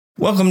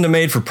Welcome to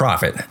Made for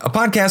Profit, a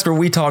podcast where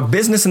we talk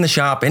business in the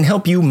shop and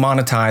help you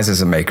monetize as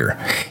a maker.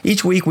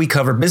 Each week we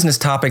cover business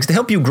topics to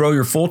help you grow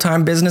your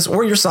full-time business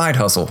or your side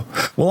hustle.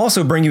 We'll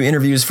also bring you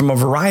interviews from a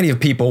variety of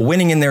people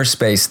winning in their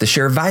space to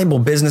share valuable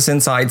business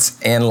insights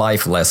and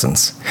life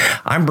lessons.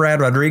 I'm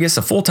Brad Rodriguez,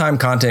 a full-time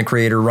content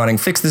creator running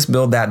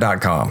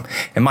FixThisBuildThat.com,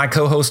 and my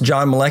co-host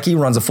John Malecki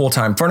runs a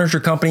full-time furniture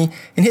company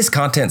and his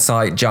content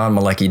site,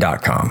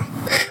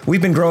 JohnMalecki.com.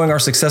 We've been growing our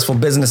successful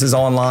businesses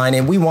online,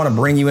 and we want to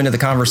bring you into the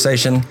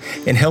conversation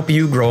and help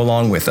you grow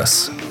along with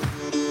us.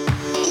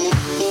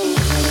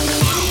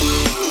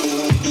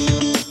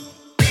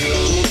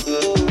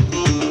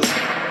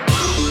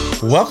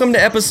 Welcome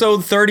to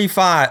episode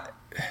 34.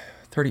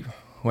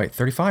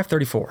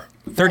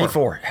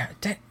 34.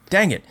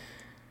 Dang it.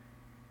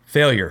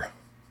 Failure.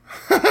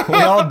 We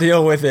all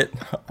deal with it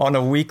on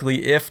a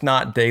weekly, if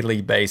not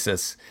daily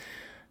basis.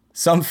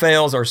 Some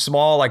fails are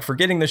small, like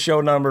forgetting the show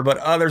number, but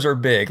others are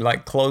big,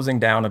 like closing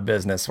down a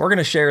business. We're going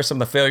to share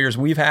some of the failures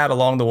we've had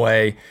along the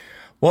way,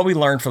 what we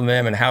learned from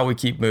them, and how we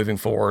keep moving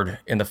forward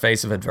in the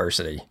face of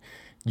adversity.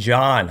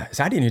 John, I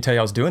didn't even tell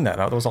you I was doing that.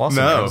 That was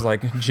awesome. No. It was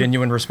like a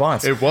genuine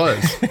response. It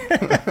was.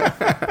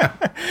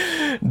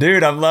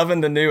 Dude, I'm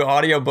loving the new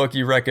audiobook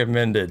you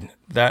recommended.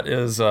 That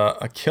is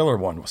a killer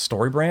one.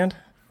 StoryBrand?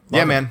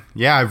 Yeah, man.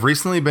 Yeah, I've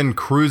recently been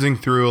cruising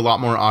through a lot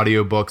more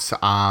audiobooks,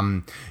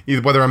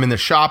 either whether I'm in the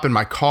shop, in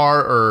my car,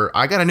 or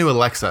I got a new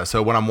Alexa.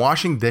 So when I'm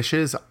washing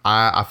dishes,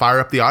 I fire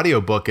up the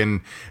audiobook,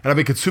 and I've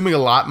been consuming a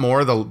lot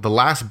more. The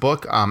last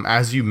book,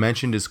 as you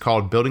mentioned, is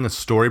called Building a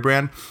Story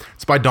Brand.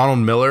 It's by Donald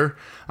Miller.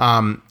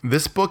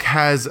 This book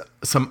has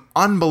some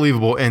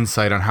unbelievable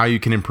insight on how you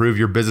can improve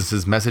your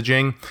business's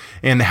messaging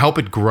and help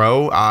it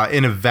grow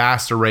in a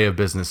vast array of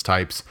business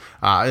types.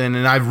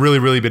 And I've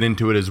really been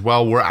into it as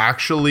well. We're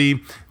actually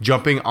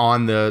jumping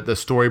on the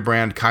Story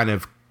Brand kind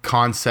of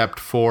concept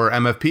for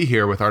MFP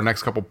here with our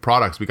next couple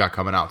products we got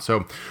coming out.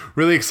 So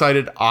really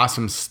excited,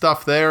 awesome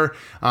stuff there.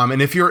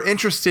 And if you're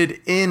interested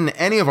in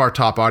any of our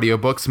top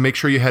audiobooks, make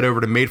sure you head over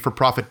to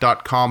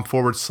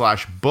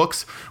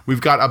madeforprofit.com/books.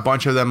 We've got a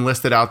bunch of them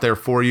listed out there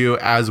for you,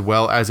 as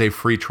well as a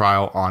free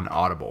trial on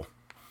Audible.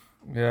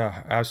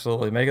 Yeah,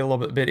 absolutely. Make it a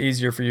little bit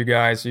easier for you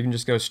guys. You can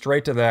just go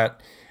straight to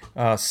that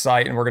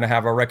site, and we're going to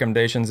have our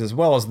recommendations as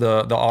well as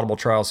the Audible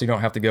trial, so you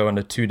don't have to go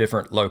into two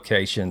different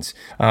locations.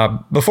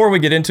 Before we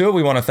get into it,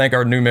 we want to thank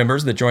our new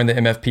members that joined the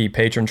MFP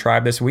Patron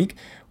Tribe this week.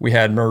 We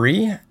had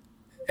Marie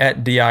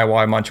at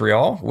DIY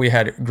Montreal. We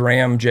had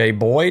Graham J.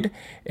 Boyd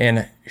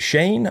and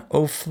Shane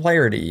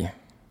O'Flaherty.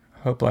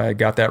 Hope I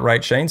got that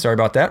right, Shane. Sorry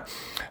about that.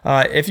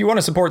 If you want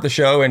to support the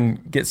show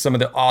and get some of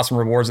the awesome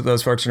rewards that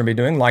those folks are going to be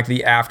doing, like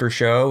the after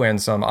show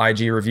and some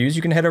IG reviews,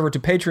 you can head over to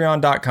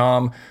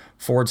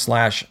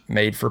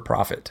patreon.com/made for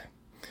profit.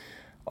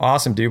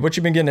 Awesome, dude. What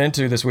you been getting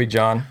into this week,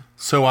 John?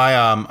 So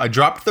I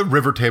dropped the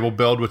River Table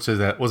build, which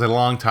was a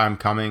long time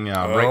coming.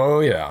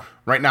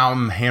 Right now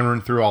I'm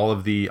hammering through all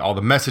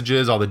the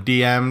messages, all the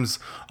DMs,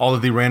 all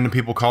of the random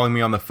people calling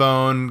me on the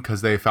phone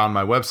because they found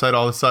my website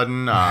all of a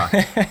sudden.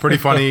 Pretty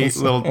funny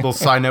little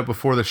side note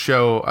before the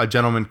show. A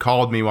gentleman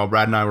called me while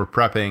Brad and I were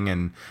prepping,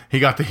 and he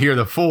got to hear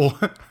the full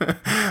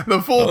project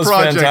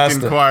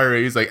fantastic.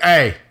 Inquiry. He's like,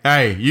 "Hey,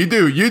 you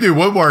do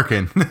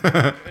woodworking."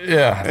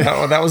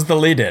 Yeah, that was the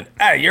lead in.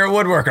 Hey, you're a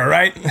woodworker,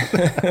 right?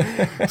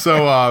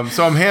 So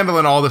I'm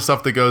handling all the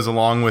stuff that goes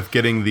along with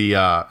getting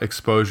the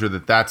exposure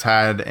that's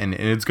had, and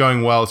it's going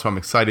well, so I'm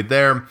excited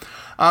there.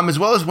 As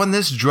well as when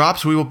this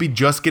drops, we will be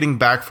just getting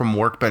back from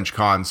Workbench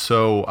Con,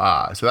 so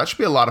that should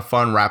be a lot of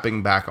fun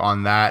wrapping back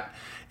on that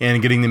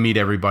and getting to meet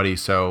everybody.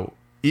 So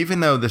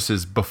even though this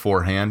is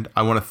beforehand,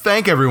 I want to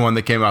thank everyone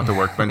that came out to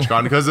Workbench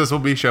Con because this will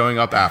be showing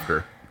up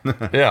after.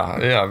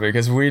 Yeah,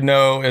 because we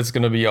know it's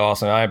going to be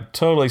awesome. I'm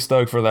totally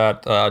stoked for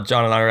that.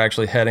 John and I are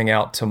actually heading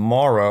out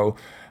tomorrow.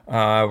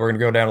 We're going to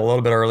go down a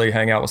little bit early,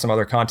 hang out with some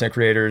other content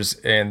creators,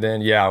 and then,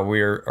 we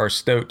are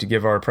stoked to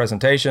give our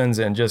presentations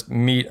and just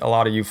meet a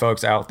lot of you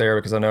folks out there,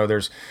 because I know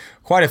there's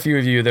quite a few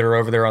of you that are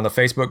over there on the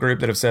Facebook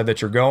group that have said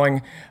that you're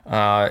going,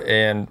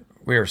 and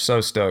we are so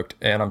stoked,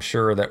 and I'm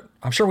sure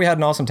we had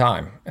an awesome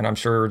time, and I'm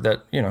sure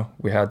that,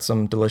 we had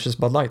some delicious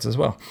Bud Lights as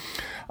well.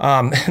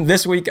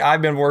 This week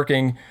I've been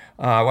working,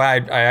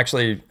 I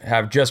actually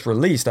have just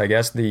released, I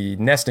guess, the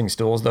nesting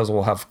stools. Those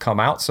will have come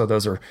out. So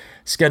those are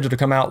scheduled to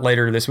come out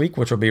later this week,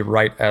 which will be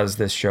right as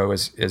this show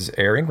is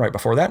airing, right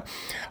before that.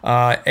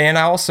 And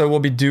I also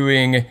will be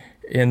doing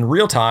in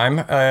real time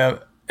a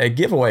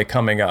giveaway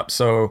coming up.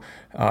 So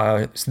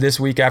this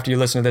week after you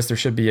listen to this, there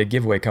should be a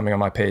giveaway coming on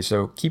my page.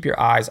 So keep your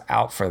eyes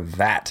out for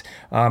that.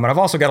 And I've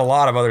also got a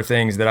lot of other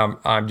things that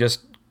I'm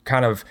just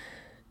kind of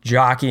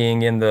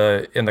jockeying in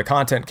the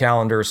content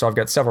calendar. So I've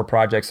got several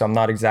projects. So I'm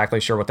not exactly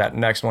sure what that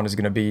next one is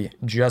going to be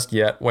just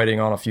yet,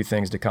 waiting on a few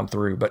things to come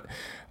through. But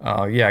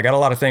I got a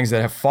lot of things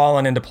that have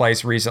fallen into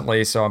place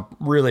recently. So I'm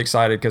really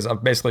excited because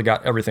I've basically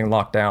got everything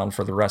locked down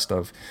for the rest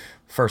of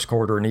first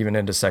quarter and even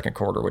into second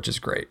quarter, which is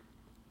great.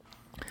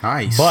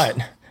 Nice. But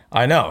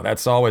I know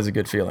that's always a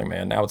good feeling,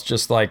 man. Now it's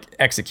just like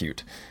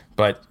execute.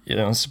 But,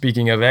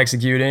 speaking of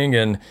executing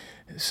and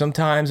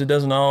sometimes it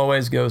doesn't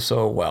always go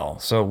so well.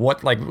 So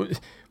what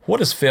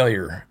does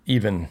failure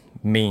even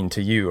mean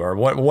to you, or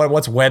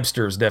what's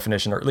Webster's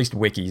definition, or at least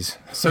Wiki's?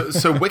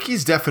 So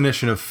Wiki's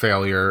definition of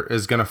failure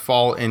is going to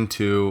fall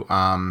into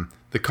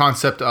the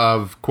concept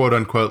of quote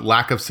unquote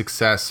lack of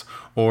success,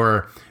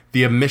 or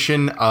the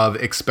omission of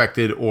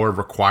expected or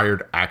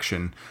required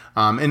action.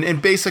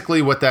 And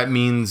basically what that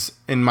means,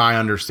 in my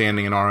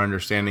understanding and our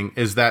understanding,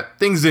 is that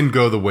things didn't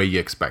go the way you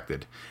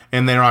expected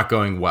and they're not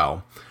going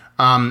well.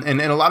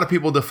 And a lot of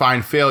people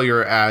define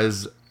failure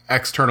as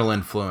external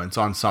influence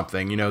on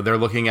something. You know, they're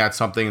looking at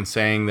something and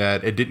saying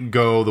that it didn't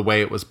go the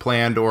way it was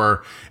planned.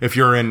 Or if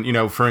you're in, you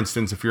know, for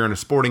instance, if you're in a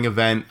sporting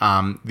event,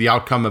 the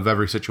outcome of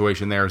every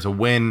situation there is a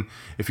win.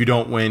 If you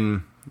don't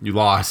win, you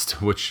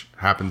lost, which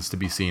happens to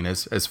be seen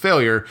as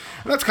failure.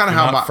 And that's kind of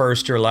how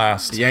first, you're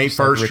last. You ain't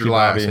first, you're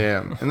last.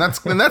 Yeah. And that's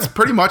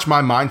pretty much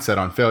my mindset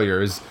on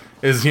failure is,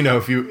 you know,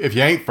 if you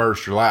ain't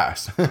first, you're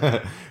last.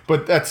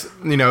 But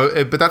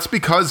that's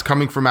because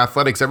coming from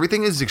athletics,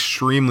 everything is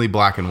extremely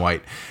black and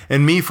white.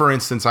 And me, for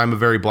instance, I'm a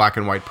very black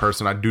and white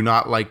person. I do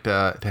not like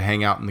to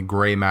hang out in the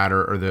gray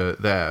matter or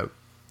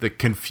the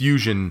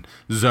confusion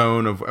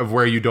zone of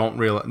where you don't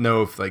really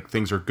know if like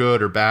things are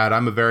good or bad.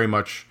 I'm a very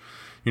much,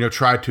 you know,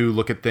 try to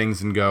look at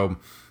things and go,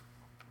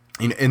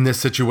 in this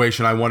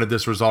situation, I wanted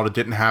this result. It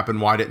didn't happen.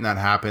 Why didn't that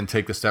happen?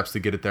 Take the steps to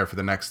get it there for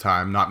the next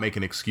time, not make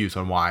an excuse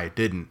on why it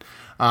didn't.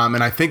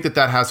 And I think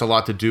that has a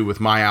lot to do with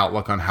my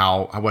outlook on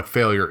what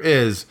failure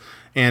is,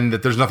 and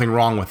that there's nothing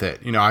wrong with it.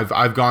 You know,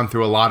 I've gone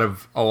through a lot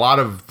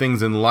of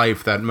things in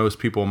life that most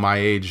people my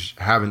age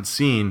haven't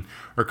seen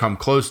or come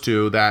close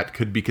to that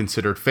could be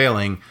considered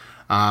failing.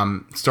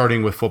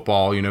 Starting with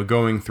football, you know,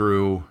 going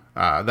through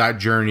that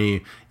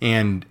journey,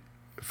 and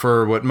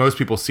for what most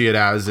people see it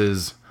as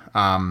is,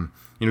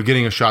 you know,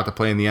 getting a shot to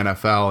play in the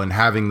NFL and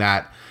having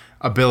that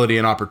ability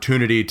and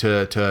opportunity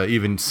to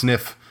even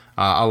sniff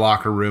a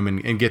locker room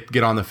and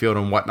get on the field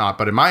and whatnot.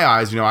 But in my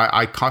eyes, you know,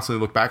 I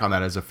constantly look back on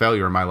that as a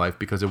failure in my life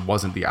because it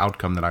wasn't the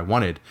outcome that I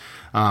wanted.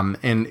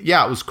 And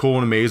yeah, it was cool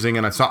and amazing.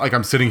 And it's not like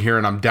I'm sitting here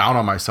and I'm down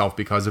on myself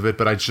because of it,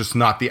 but it's just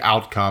not the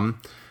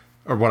outcome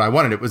or what I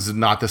wanted. It was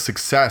not the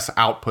success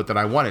output that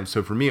I wanted.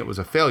 So for me, it was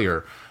a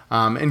failure.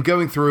 And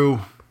going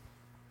through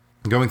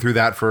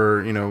that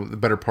for, you know, the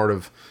better part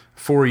of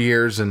 4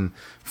 years and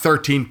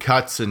 13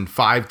 cuts and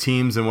 5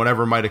 teams and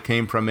whatever might have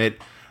came from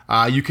it,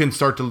 you can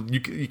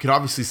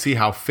obviously see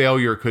how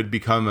failure could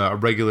become a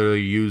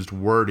regularly used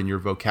word in your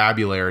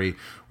vocabulary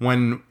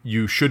when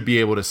you should be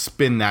able to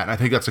spin that. And I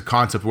think that's a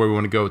concept where we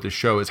want to go with the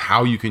show, is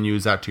how you can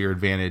use that to your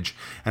advantage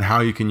and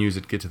how you can use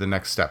it to get to the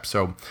next step.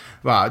 So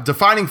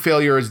defining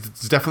failure is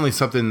definitely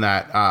something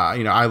that,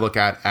 you know, I look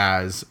at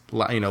as,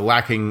 you know,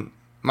 lacking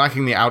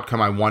the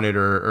outcome I wanted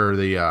or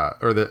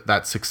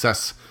that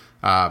success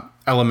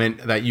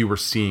element that you were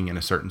seeing in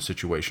a certain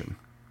situation.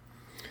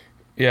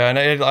 Yeah,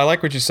 and I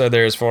like what you said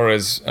there as far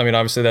as, I mean,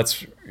 obviously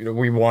that's, you know,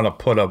 we want to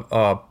put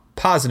a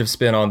positive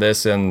spin on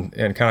this, and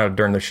kind of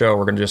during the show,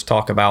 we're going to just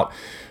talk about,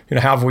 you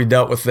know, how have we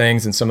dealt with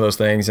things and some of those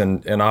things.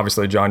 And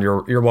obviously, John,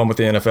 your one with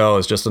the NFL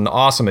is just an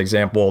awesome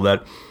example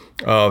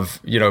of,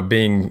 you know,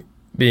 being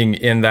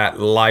in that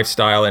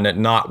lifestyle and it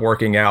not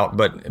working out,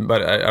 but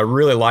I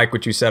really like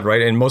what you said,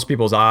 right? In most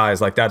people's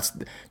eyes, like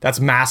that's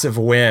massive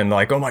win.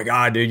 Like, oh my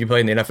God, dude, you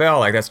played in the NFL.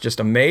 Like, that's just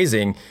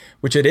amazing,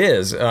 which it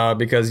is,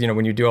 because, you know,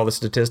 when you do all the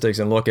statistics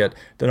and look at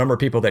the number of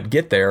people that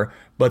get there,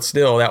 but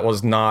still that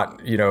was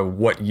not, you know,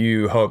 what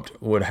you hoped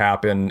would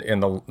happen in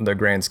the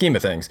grand scheme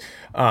of things.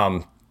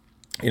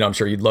 You know, I'm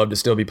sure you'd love to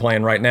still be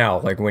playing right now,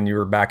 like when you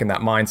were back in that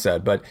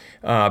mindset. But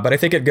I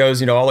think it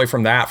goes, you know, all the way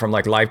from that, from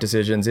like life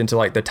decisions into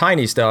like the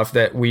tiny stuff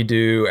that we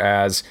do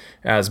as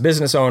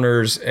business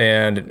owners,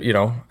 and, you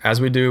know, as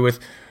we do with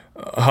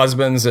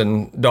husbands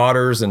and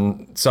daughters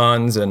and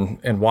sons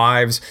and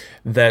wives,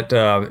 that,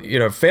 you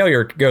know,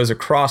 failure goes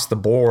across the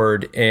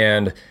board.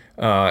 And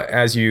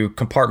as you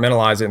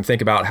compartmentalize it and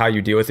think about how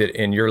you deal with it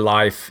in your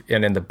life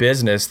and in the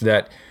business,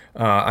 that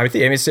I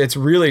mean, it's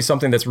really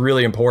something that's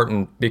really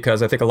important,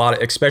 because I think a lot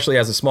of, especially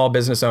as a small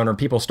business owner and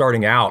people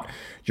starting out,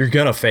 you're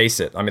going to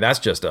face it. I mean, that's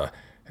just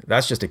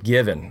a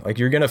given. Like,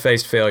 you're going to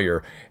face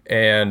failure.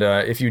 And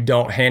if you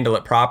don't handle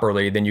it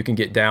properly, then you can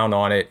get down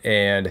on it.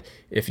 And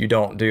if you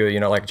don't do, you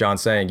know, like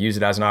John's saying, use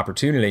it as an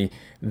opportunity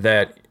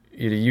that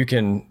you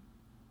can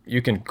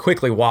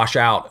quickly wash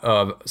out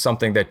of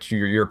something that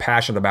you're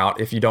passionate about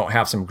if you don't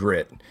have some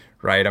grit,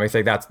 right? I mean, I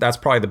think that's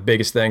probably the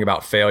biggest thing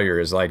about failure,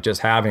 is like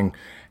just having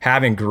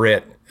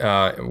grit,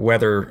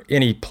 whether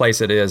any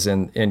place it is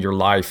in your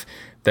life,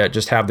 that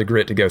just have the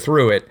grit to go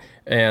through it,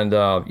 and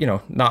you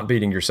know, not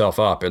beating yourself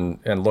up and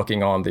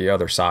looking on the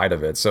other side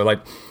of it. So, like,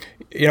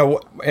 you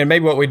know, and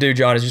maybe what we do,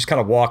 John, is just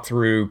kind of walk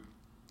through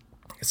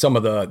some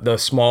of the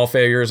small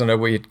failures. I know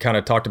we kind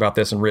of talked about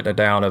this and written it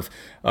down of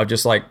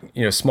just like,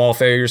 you know, small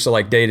failures. So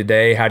like day to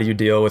day, how do you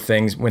deal with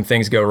things when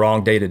things go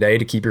wrong day to day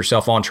to keep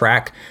yourself on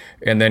track,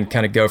 and then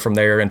kind of go from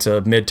there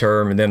into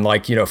midterm, and then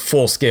like, you know,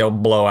 full scale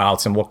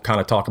blowouts. And we'll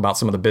kind of talk about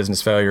some of the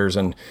business failures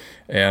and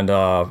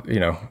you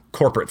know,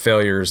 corporate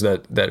failures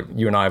that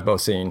you and I have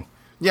both seen.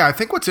 Yeah, I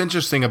think what's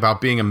interesting about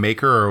being a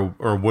maker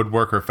or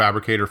woodworker,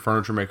 fabricator,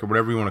 furniture maker,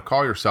 whatever you want to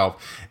call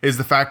yourself, is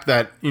the fact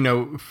that,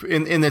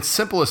 in its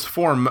simplest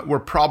form, we're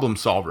problem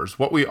solvers.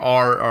 What we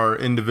are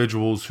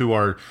individuals who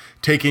are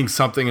taking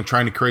something and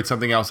trying to create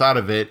something else out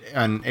of it,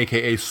 and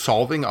AKA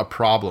solving a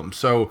problem.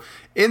 So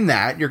in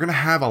that, you're going to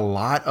have a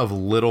lot of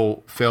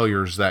little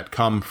failures that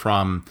come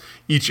from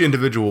each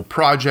individual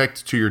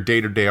project to your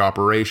day-to-day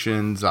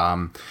operations,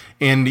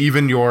 and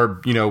even your,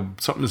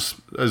 something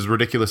as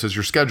ridiculous as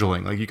your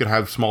scheduling. Like, you could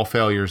have small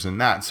failures in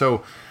that.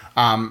 So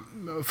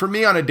for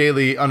me, on a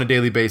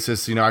daily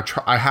basis,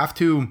 I have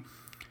to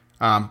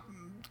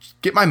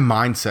get my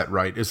mindset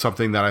right, is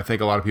something that I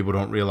think a lot of people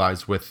don't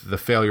realize with the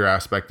failure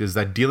aspect, is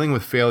that dealing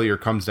with failure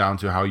comes down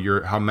to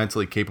how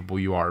mentally capable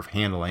you are of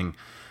handling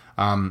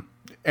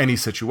any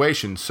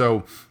situation.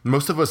 So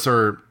most of us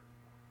are,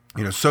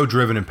 so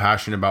driven and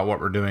passionate about what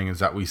we're doing, is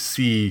that we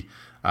see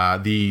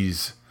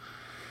these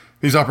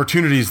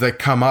opportunities that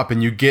come up,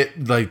 and you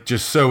get like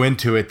just so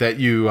into it that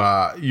you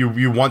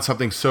want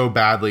something so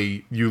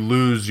badly, you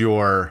lose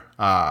your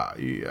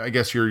I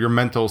guess your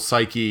mental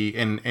psyche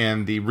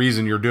and the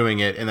reason you're doing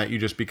it, and that you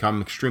just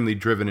become extremely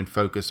driven and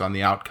focused on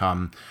the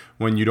outcome,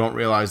 when you don't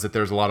realize that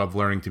there's a lot of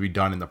learning to be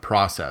done in the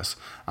process.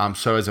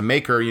 So as a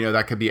maker,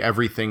 that could be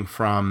everything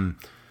from,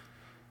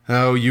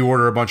 you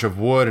order a bunch of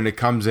wood and it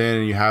comes in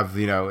and you have,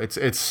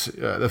 it's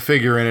the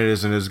figure in it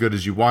isn't as good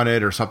as you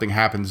wanted, or something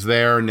happens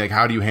there, and like,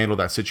 how do you handle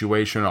that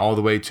situation, all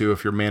the way to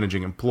if you're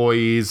managing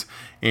employees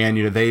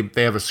and they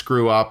have a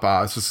screw up.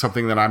 This is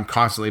something that I'm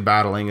constantly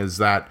battling, is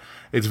that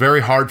it's very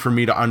hard for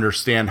me to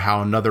understand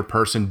how another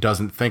person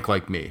doesn't think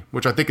like me,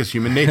 which I think is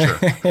human nature.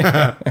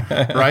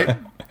 Right?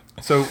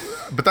 So,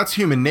 but that's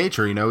human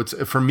nature, it's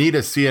for me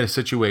to see a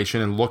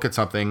situation and look at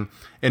something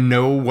and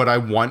know what I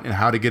want and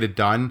how to get it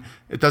done.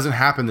 It doesn't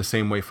happen the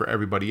same way for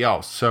everybody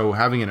else. So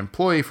having an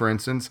employee, for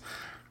instance,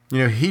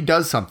 he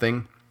does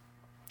something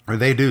or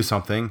they do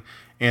something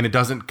and it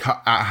doesn't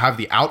have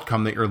the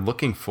outcome that you're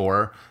looking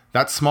for.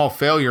 That small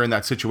failure in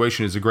that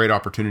situation is a great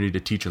opportunity to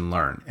teach and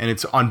learn. And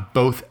it's on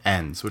both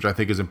ends, which I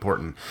think is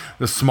important.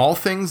 The small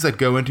things that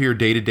go into your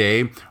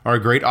day-to-day are a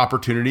great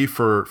opportunity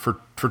for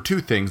two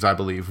things, I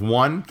believe.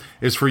 One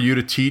is for you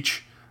to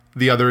teach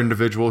the other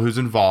individual who's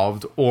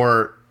involved,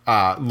 or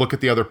look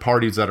at the other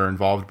parties that are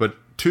involved. But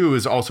two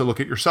is also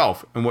look at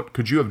yourself and what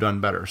could you have done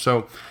better.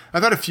 So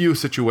I've had a few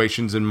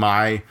situations in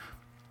my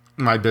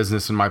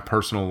business and my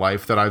personal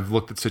life that I've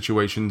looked at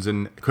situations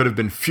and could have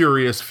been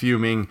furious,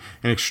 fuming,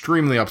 and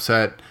extremely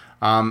upset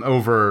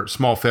over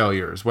small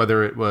failures.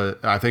 Whether it was,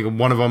 I think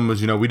one of them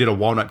was, we did a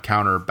walnut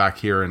counter back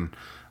here in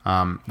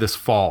this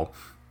fall.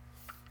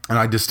 And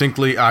I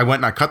went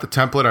and I cut the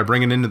template. I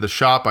bring it into the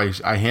shop.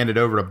 I hand it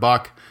over to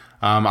Buck.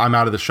 I'm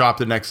out of the shop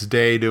the next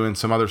day doing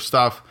some other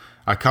stuff.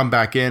 I come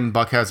back in.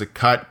 Buck has it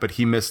cut, but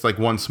he missed like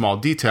one small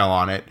detail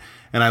on it.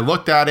 And I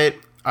looked at it.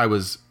 I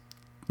was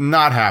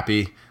not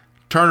happy.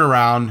 Turn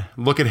around,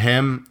 look at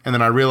him, and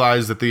then I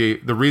realized that the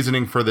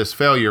reasoning for this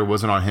failure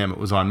wasn't on him, it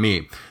was on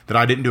me. That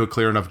I didn't do a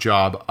clear enough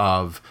job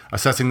of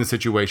assessing the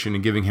situation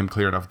and giving him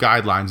clear enough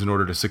guidelines in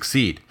order to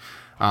succeed.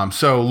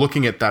 So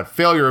looking at that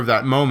failure of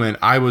that moment,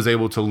 I was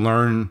able to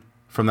learn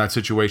from that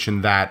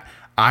situation that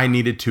I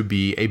needed to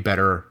be a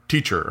better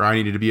teacher, or I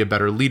needed to be a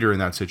better leader in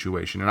that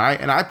situation. And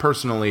I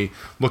personally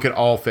look at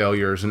all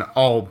failures and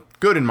all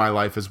good in my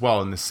life as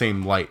well in the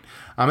same light.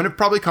 And it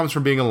probably comes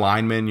from being a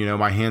lineman,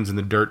 my hands in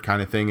the dirt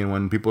kind of thing. And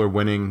when people are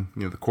winning,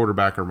 the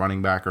quarterback or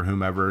running back or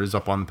whomever is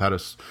up on the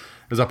pedestal,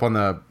 is up on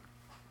the,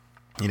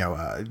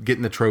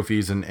 getting the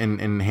trophies and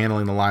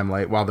handling the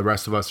limelight, while the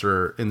rest of us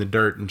are in the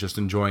dirt and just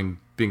enjoying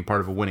being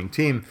part of a winning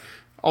team.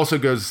 Also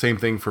goes the same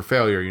thing for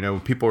failure.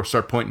 When people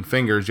start pointing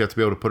fingers, you have to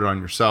be able to put it on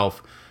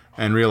yourself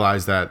and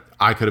realize that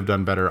I could have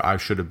done better. I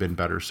should have been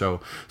better.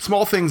 So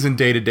small things in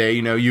day to day,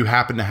 you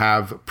happen to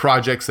have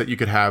projects that you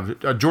could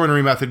have a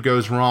joinery method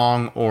goes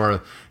wrong,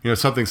 or,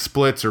 something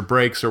splits or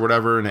breaks or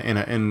whatever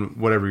in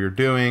whatever you're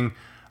doing.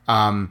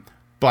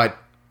 But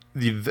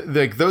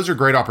those are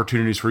great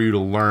opportunities for you to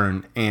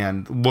learn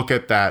and look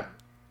at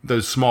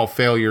those small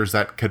failures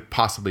that could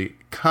possibly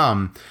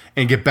come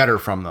and get better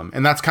from them.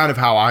 And that's kind of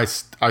how I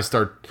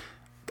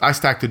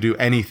stack to do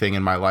anything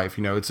in my life.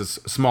 It's a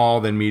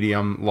small, then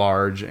medium,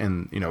 large,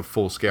 and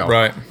full scale.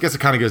 Right. I guess it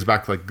kind of goes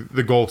back to like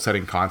the goal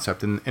setting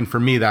concept, and for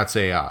me, that's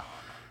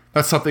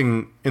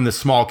something in the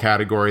small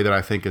category that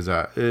I think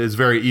is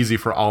very easy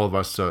for all of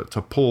us to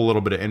pull a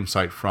little bit of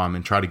insight from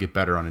and try to get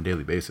better on a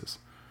daily basis.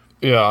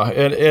 Yeah,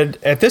 and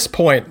at this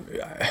point,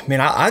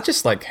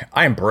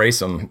 I embrace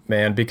them,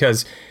 man,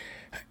 because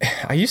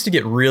I used to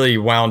get really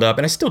wound up,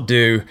 and I still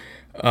do.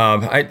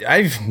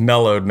 I've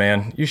mellowed,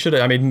 man. You should.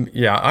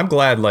 I'm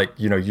glad.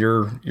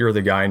 You're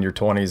the guy in your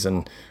 20s,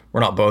 and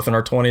we're not both in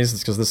our 20s. It's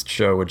because this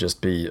show would just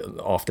be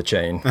off the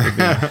chain. I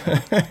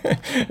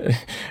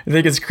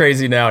think it's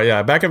crazy now.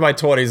 Yeah, back in my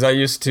 20s, I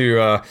used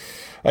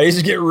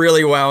to get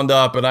really wound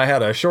up, and I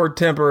had a short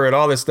temper and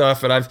all this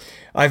stuff. And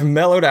I've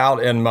mellowed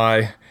out in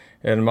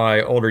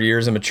my older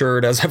years and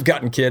matured as I've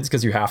gotten kids,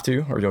 because you have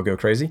to, or you'll go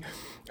crazy.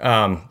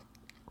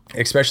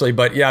 Especially,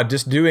 but yeah,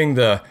 just doing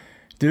the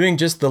doing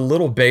just the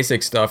little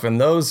basic stuff. And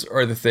those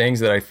are the things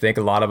that I think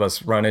a lot of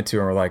us run into,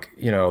 and we're like,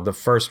 the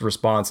first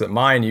response that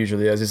mine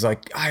usually is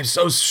like, I'm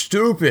so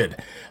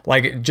stupid.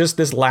 Like just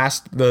this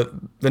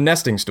the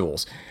nesting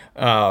stools.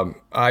 I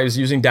was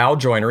using dowel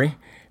joinery,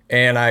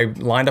 and I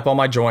lined up all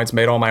my joints,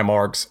 made all my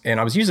marks, and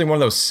I was using one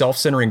of those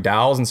self-centering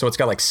dowels. And so it's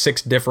got like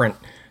 6 different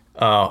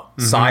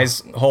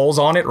size holes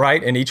on it,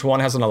 right? And each one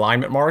has an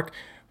alignment mark.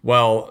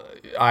 Well,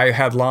 I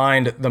had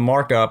lined the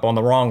mark up on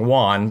the wrong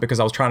one because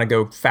I was trying to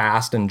go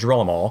fast and drill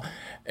them all.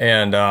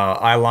 And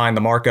I lined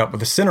the mark up with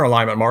the center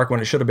alignment mark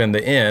when it should have been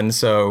the end.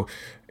 So,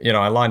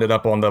 I lined it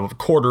up on the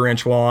 1/4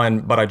 inch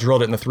one, but I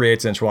drilled it in the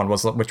 3/8 inch one,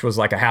 which was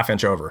like a 1/2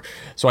 inch over.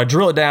 So I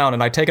drill it down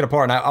and I take it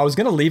apart, and I was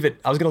going to leave it.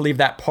 I was going to leave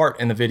that part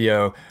in the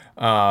video,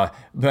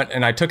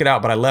 and I took it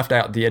out, but I left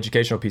out the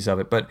educational piece of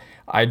it. But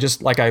I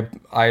just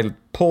I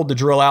pulled the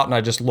drill out and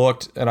I just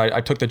looked, and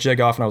I took the jig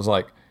off, and I was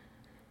like,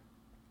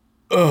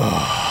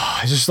 ugh.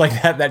 It's just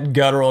like that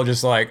guttural,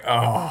 just like,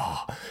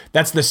 oh,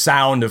 that's the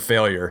sound of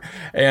failure.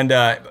 And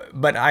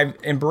but I've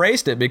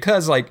embraced it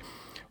because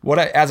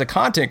as a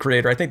content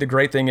creator, I think the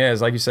great thing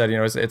is, like you said,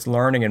 it's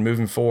learning and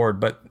moving forward.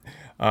 But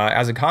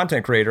as a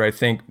content creator, I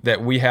think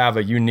that we have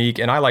a unique,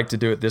 and I like to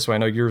do it this way. I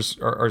know yours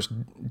are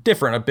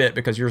different a bit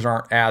because yours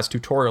aren't as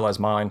tutorial as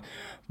mine.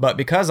 But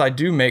because I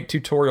do make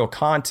tutorial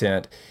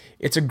content,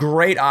 it's a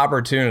great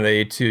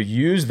opportunity to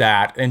use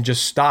that and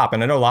just stop.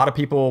 And I know a lot of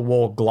people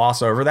will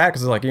gloss over that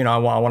because it's like, I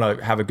want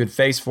to have a good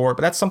face for it.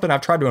 But that's something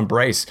I've tried to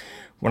embrace.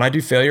 When I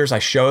do failures, I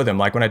show them.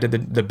 Like when I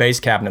did the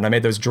base cabinet, I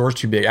made those drawers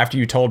too big. After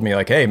you told me,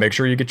 like, hey, make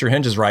sure you get your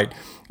hinges right.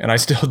 And I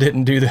still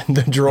didn't do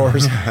the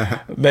drawers.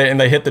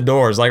 They hit the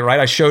doors. Like, right,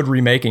 I showed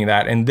remaking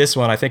that. And this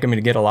one, I think I'm going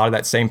to get a lot of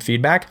that same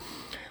feedback.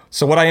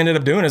 So what I ended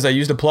up doing is I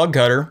used a plug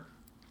cutter,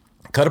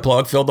 cut a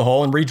plug, filled the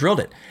hole, and re-drilled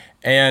it.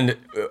 And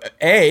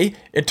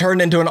it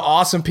turned into an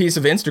awesome piece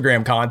of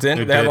Instagram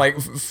content that had like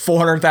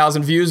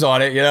 400,000 views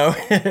on it,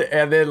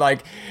 and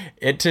then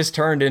it just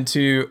turned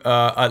into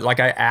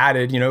I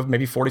added,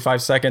 maybe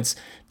 45 seconds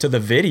to the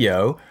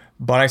video.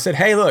 But I said,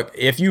 hey, look,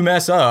 if you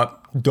mess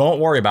up, don't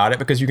worry about it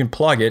because you can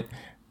plug it,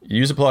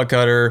 use a plug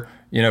cutter,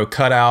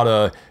 cut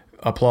out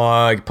a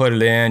plug, put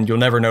it in. You'll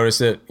never notice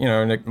it.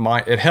 And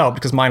it helped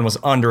because mine was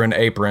under an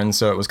apron,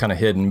 so it was kind of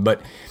hidden.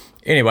 But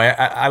anyway,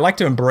 I like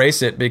to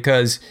embrace it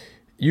because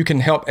you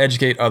can help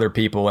educate other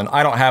people. And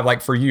I don't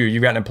have, for you,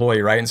 you've got an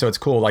employee, right? And so it's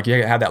cool.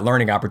 You have that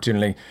learning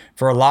opportunity.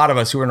 For a lot of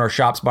us who are in our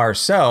shops by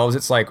ourselves,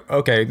 it's like,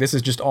 okay, this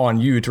is just on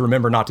you to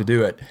remember not to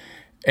do it.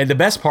 And the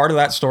best part of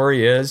that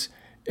story is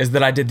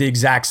that I did the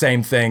exact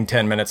same thing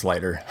 10 minutes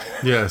later.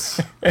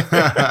 Yes.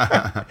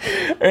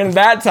 And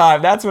that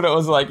time, that's what it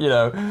was like,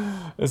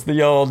 it's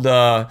the old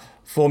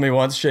fool me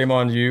once, shame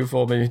on you,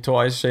 fool me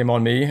twice, shame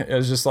on me. It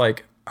was just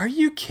like, are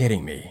you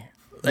kidding me?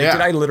 Did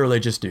I literally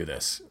just do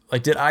this?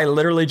 Did I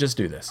literally just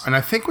do this? And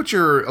I think what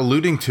you're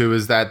alluding to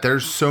is that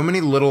there's so many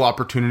little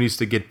opportunities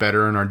to get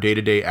better in our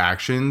day-to-day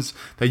actions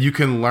that you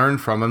can learn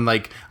from. And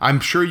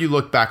I'm sure you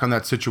look back on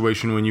that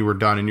situation when you were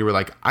done and you were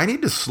like, I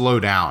need to slow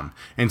down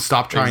and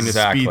stop trying to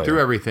speed through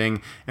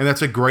everything. And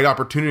that's a great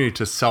opportunity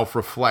to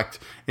self-reflect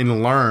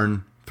and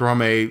learn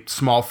from a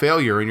small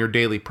failure in your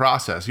daily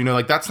process.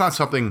 That's not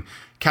something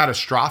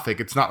catastrophic.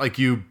 It's not like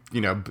you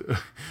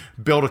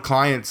build a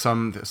client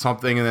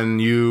something and then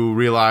you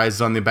realize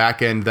on the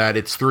back end that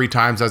it's 3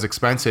 times as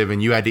expensive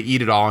and you had to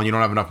eat it all and you don't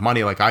have enough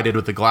money, like I did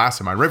with the glass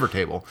in my river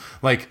table.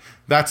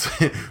 That's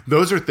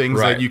those are things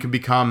right. that you can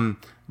become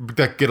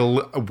that get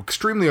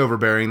extremely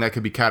overbearing, that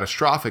could be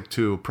catastrophic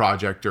to a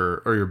project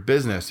or your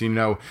business.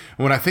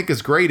 What I think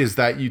is great is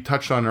that you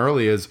touched on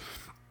early is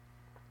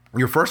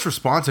your first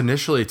response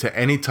initially to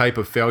any type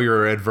of failure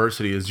or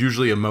adversity is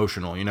usually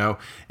emotional,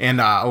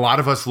 and a lot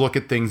of us look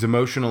at things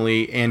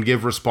emotionally and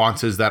give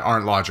responses that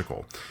aren't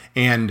logical.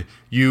 And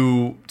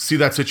you see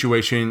that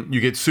situation, you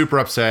get super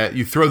upset,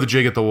 you throw the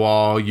jig at the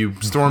wall, you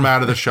storm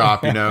out of the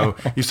shop,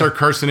 you start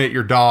cursing at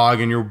your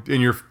dog and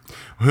your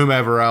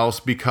whomever else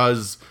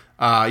because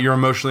you're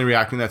emotionally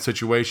reacting to that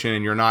situation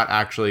and you're not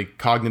actually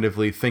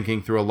cognitively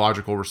thinking through a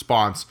logical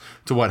response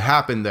to what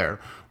happened there.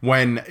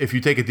 When if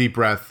you take a deep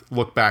breath,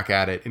 look back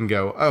at it and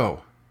go,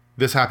 oh,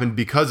 this happened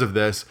because of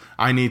this.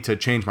 I need to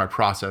change my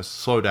process,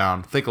 slow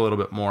down, think a little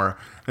bit more,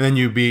 and then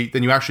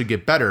you actually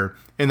get better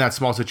in that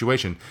small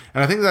situation.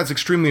 And I think that's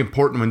extremely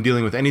important when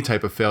dealing with any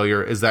type of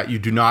failure is that you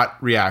do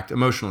not react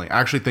emotionally. I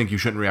actually think you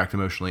shouldn't react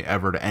emotionally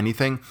ever to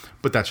anything,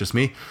 but that's just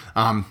me.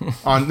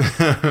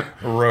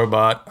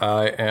 Robot,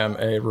 I am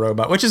a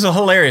robot, which is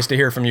hilarious to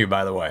hear from you,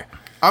 by the way.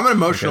 I'm an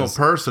emotional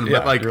person,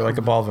 but you're like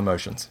a ball of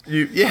emotions.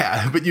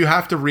 But you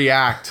have to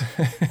react.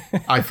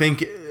 I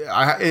think,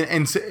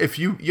 and if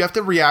you have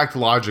to react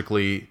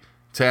logically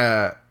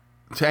to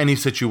any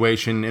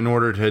situation in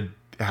order to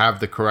have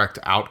the correct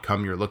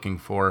outcome you're looking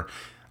for.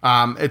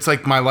 It's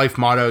like my life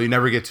motto: you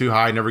never get too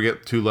high, never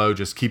get too low.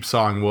 Just keep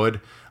sawing wood.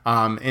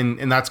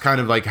 And that's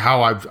kind of like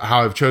how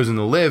I've chosen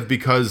to live,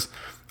 because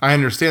I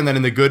understand that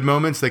in the good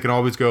moments they can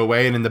always go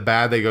away, and in the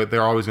bad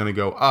they're always going to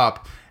go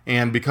up.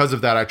 And because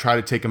of that, I try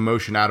to take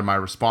emotion out of my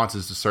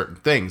responses to certain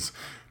things.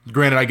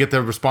 Granted, I get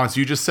the response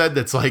you just said.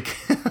 That's like,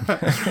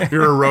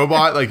 you're a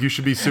robot. Like, you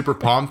should be super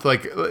pumped.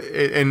 Like,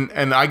 and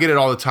I get it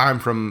all the time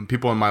from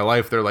people in my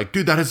life. They're like,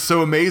 dude, that is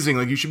so amazing.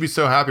 Like, you should be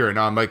so happy right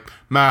now. I'm like,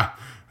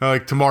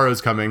 like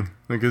tomorrow's coming.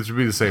 Like, it should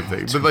be the same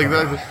thing. But like,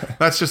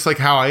 that's just like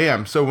how I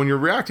am. So when you're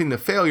reacting to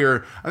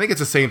failure, I think it's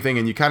the same thing.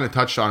 And you kind of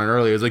touched on it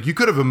earlier. It's like, you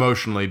could have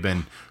emotionally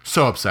been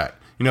so upset.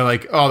 You know,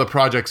 like, oh, the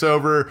project's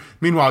over.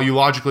 Meanwhile, you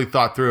logically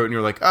thought through it and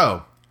you're like,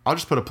 oh, I'll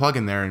just put a plug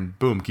in there and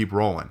boom, keep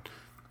rolling.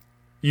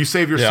 You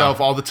save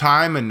yourself all the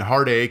time and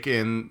heartache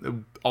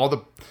and all the,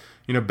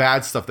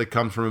 bad stuff that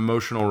comes from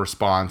emotional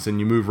response, and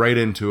you move right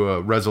into a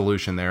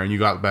resolution there, and you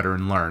got better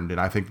and learned. And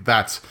I think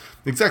that's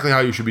exactly how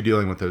you should be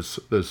dealing with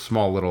those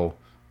small little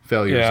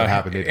failures that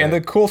happen. And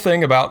the cool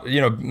thing about,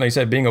 like you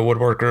said, being a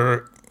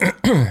woodworker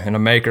and a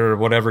maker,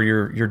 whatever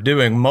you're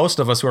doing, most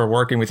of us who are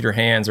working with your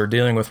hands are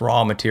dealing with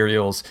raw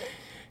materials,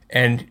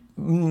 and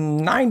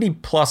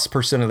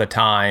 90+% of the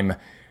time,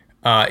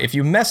 if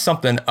you mess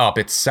something up,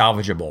 it's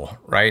salvageable,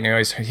 right? And you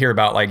always hear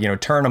about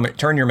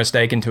turn your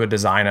mistake into a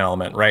design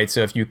element, right?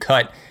 So if you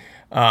cut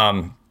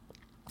a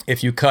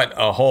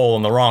hole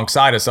in the wrong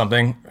side of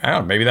something, I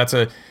don't know, maybe that's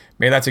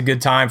a good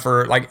time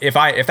for, like, if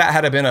that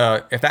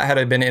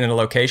had been in a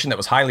location that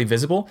was highly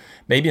visible,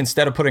 maybe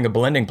instead of putting a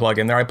blending plug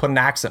in there, I put an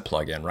accent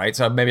plug in, right?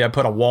 So maybe I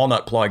put a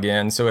walnut plug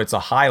in, so it's a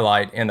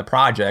highlight in the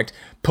project,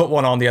 put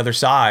one on the other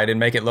side and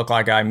make it look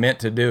like I meant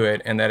to do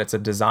it and that it's a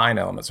design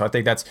element. So I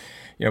think that's,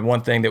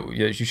 one thing that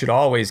you should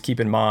always keep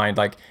in mind,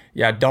 like,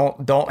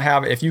 don't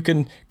have, if you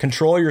can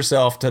control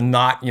yourself to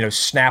not,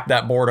 snap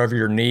that board over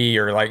your knee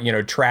or like,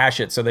 trash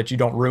it so that you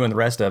don't ruin the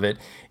rest of it.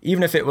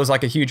 Even if it was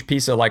like a huge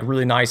piece of like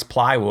really nice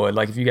plywood,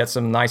 like if you got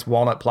some nice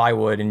walnut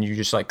plywood and you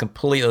just like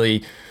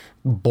completely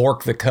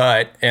bork the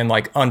cut and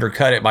like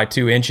undercut it by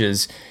 2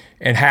 inches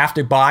and have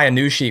to buy a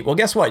new sheet. Well,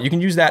 guess what? You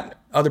can use that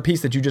other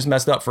piece that you just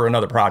messed up for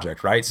another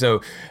project, right?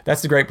 So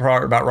that's the great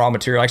part about raw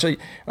material. Actually,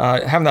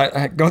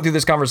 going through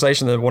this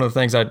conversation, that one of the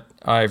things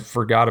I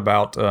forgot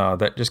about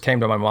that just came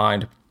to my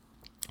mind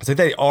is that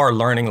they are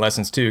learning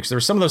lessons too, because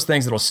there's some of those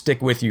things that'll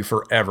stick with you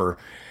forever.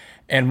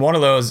 And one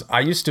of those,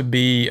 I used to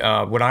be,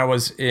 when I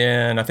was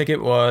in,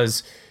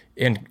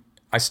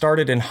 I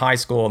started in high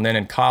school and then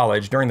in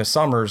college, during the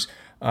summers,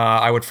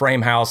 I would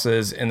frame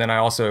houses, and then I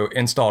also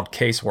installed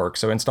casework.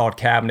 So installed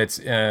cabinets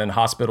in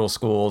hospital,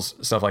 schools,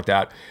 stuff like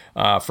that,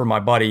 for my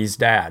buddy's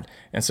dad.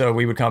 And so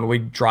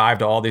we'd drive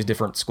to all these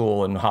different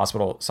school and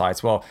hospital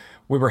sites. Well,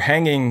 we were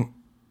hanging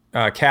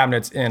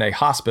cabinets in a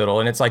hospital,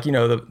 and it's like,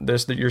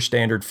 your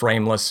standard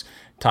frameless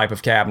type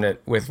of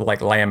cabinet with like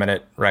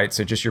laminate, right?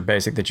 So just your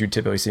basic that you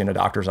typically see in a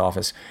doctor's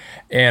office.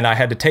 And I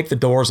had to take the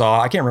doors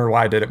off. I can't remember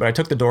why I did it, but I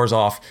took the doors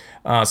off.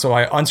 So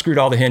I unscrewed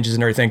all the hinges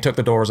and everything, took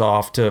the doors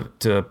off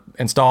to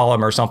install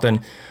them or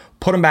something,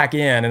 put them back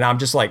in. And I'm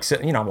just like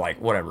sitting, I'm like,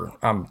 whatever.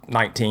 I'm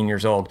 19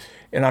 years old.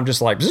 And I'm just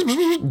like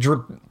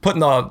putting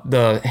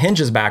the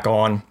hinges back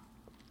on.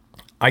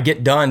 I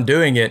get done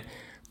doing it,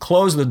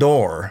 close the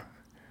door,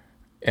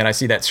 and I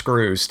see that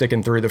screw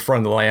sticking through the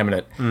front of the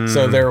laminate.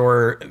 So there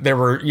were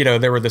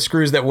the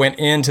screws that went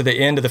into the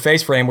end of the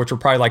face frame, which were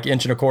probably like 1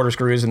 1/4 inch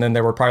screws. And then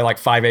there were probably like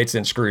 5/8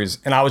 inch screws.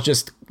 And I was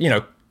just,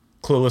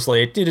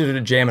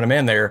 cluelessly jamming them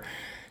in there.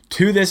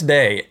 To this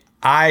day,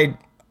 I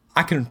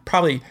can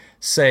probably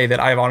say that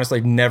I've honestly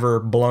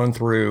never blown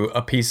through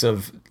a piece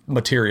of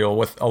material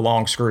with a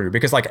long screw,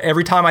 because like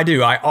every time I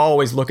do, I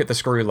always look at the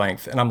screw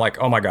length and I'm like,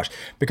 oh my gosh,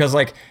 because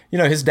like,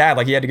 his dad,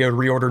 like he had to go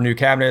reorder new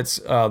cabinets,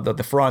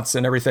 the fronts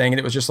and everything. And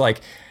it was just like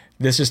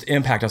this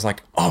impact. I was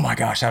like, oh my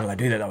gosh, how did I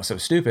do that? That was so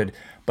stupid.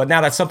 But now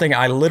that's something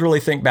I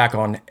literally think back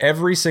on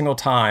every single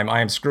time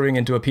I am screwing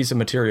into a piece of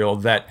material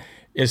that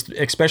is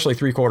especially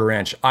 3/4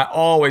 inch. I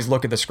always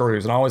look at the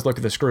screws and I always look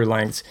at the screw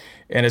lengths,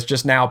 and it's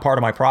just now part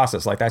of my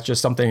process. Like that's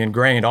just something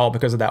ingrained, all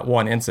because of that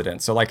one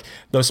incident. So like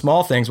those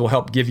small things will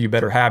help give you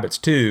better habits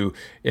too,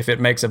 if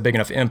it makes a big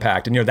enough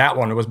impact. And that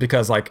one was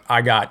because like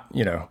I got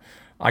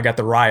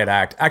the riot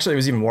act. Actually, it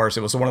was even worse.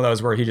 It was one of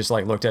those where he just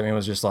like looked at me and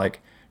was just like,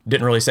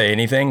 didn't really say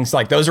anything. It's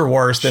like, those are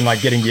worse than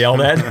like getting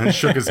yelled at. And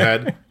shook his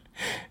head.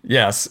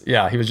 Yes.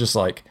 Yeah. He was just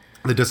like,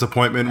 the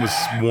disappointment was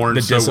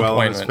worn so well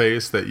on his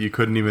face that you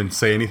couldn't even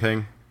say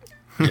anything.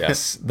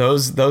 Yes,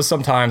 those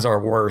sometimes are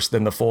worse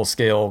than the full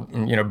scale,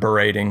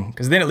 berating,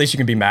 because then at least you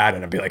can be mad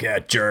and be like, yeah,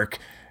 jerk.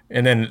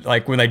 And then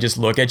like when they just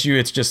look at you,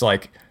 it's just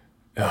like,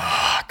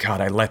 oh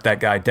God, I let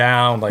that guy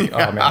down. Like,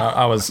 oh man,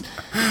 I was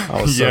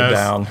so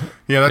down.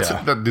 Yeah,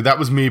 that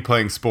was me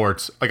playing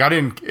sports. Like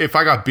if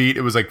I got beat,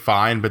 it was like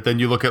fine. But then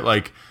you look at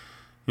like,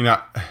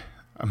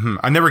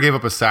 I never gave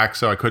up a sack,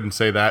 so I couldn't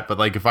say that. But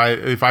like if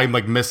I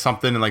like miss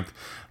something and like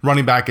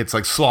running back gets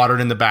like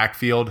slaughtered in the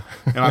backfield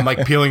and I'm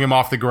like peeling him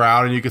off the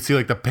ground and you can see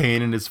like the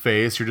pain in his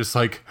face, you're just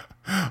like,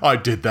 I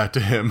did that to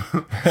him.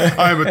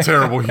 I am a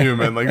terrible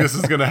human. Like this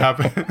is gonna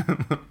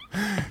happen.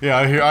 Yeah,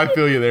 I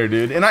feel you there,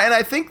 dude. And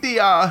I think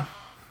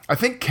I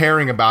think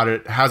caring about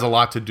it has a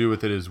lot to do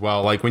with it as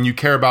well. Like when you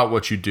care about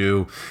what you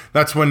do,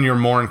 that's when you're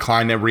more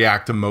inclined to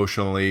react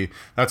emotionally.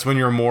 That's when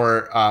you're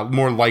more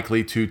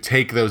likely to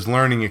take those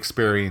learning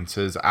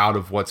experiences out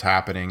of what's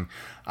happening.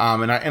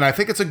 And I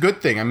think it's a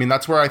good thing. I mean,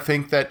 that's where I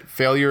think that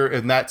failure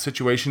in that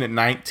situation at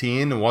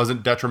 19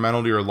 wasn't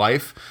detrimental to your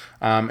life.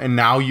 And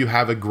now you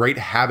have a great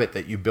habit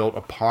that you built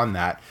upon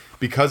that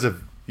because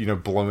of,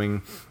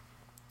 blowing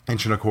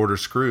 1.25 inch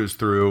screws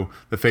through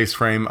the face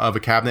frame of a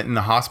cabinet in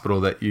the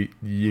hospital that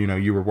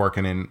you were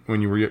working in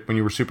when you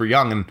were super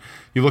young. And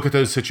you look at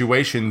those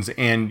situations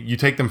and you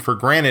take them for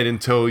granted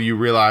until you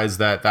realize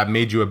that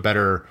made you a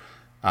better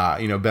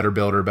better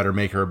builder, better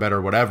maker, better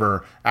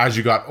whatever as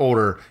you got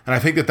older. And I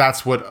think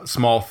that's what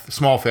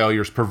small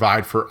failures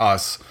provide for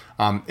us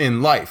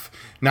in life.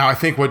 Now, I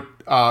think what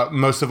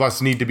most of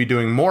us need to be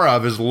doing more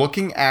of is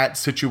looking at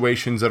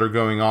situations that are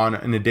going on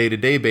a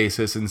day-to-day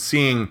basis and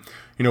seeing,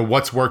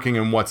 what's working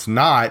and what's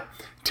not,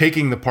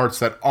 taking the parts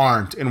that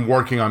aren't and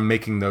working on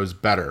making those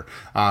better.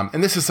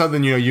 And this is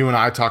something, you and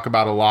I talk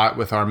about a lot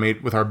with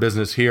our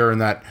business here, and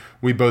that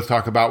we both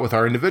talk about with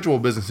our individual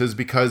businesses,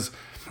 because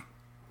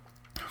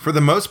for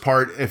the most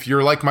part, if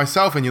you're like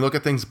myself and you look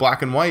at things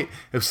black and white,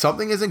 if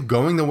something isn't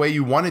going the way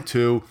you want it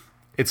to,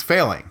 it's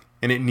failing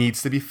and it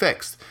needs to be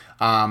fixed.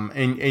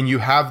 And you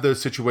have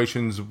those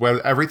situations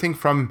where everything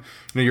from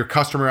your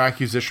customer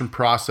acquisition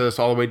process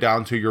all the way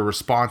down to your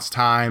response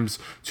times,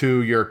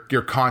 to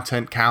your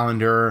content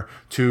calendar,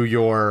 to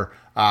your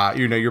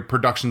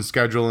production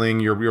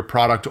scheduling, your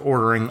product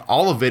ordering,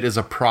 all of it is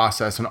a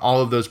process, and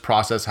all of those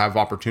processes have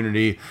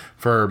opportunity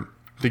to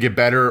get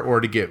better or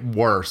to get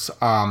worse.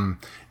 And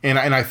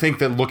I think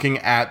that looking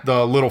at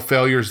the little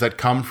failures that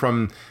come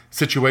from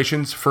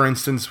situations, for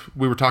instance,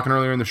 we were talking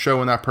earlier in the show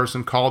when that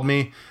person called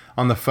me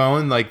on the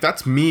phone, like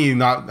that's me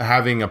not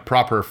having a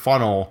proper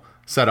funnel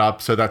set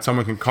up so that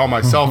someone can call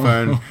my cell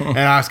phone and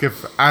ask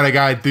if I had a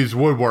guy does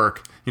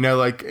woodwork,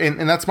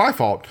 and that's my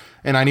fault.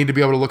 And I need to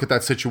be able to look at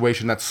that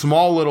situation, that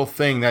small little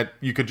thing that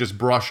you could just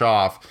brush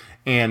off,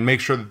 and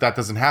make sure that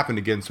doesn't happen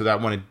again, so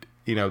that when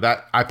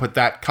that I put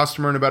that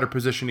customer in a better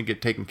position to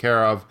get taken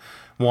care of,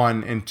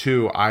 one, and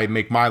two, I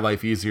make my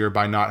life easier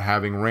by not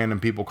having random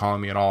people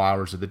calling me at all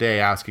hours of the day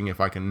asking if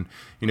I can,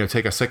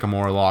 take a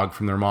sycamore log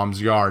from their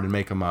mom's yard and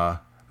make them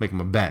a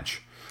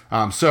bench.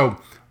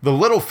 So the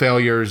little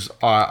failures,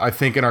 I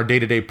think, in our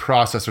day-to-day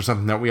process are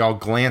something that we all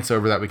glance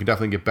over that we can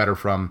definitely get better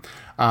from.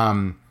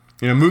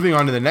 Moving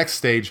on to the next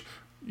stage,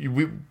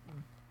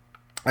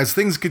 as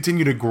things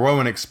continue to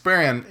grow and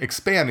expand,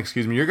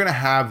 you're going to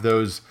have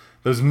those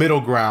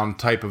middle ground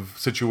type of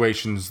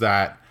situations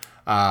that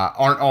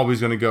aren't always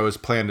going to go as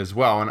planned as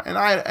well. And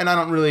I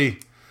don't really,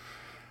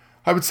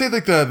 I would say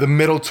like the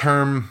middle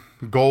term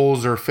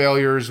goals or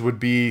failures would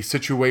be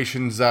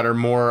situations that are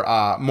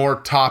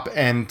more top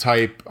end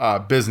type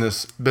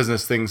business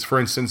things. For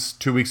instance,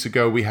 2 weeks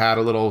ago we had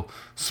a little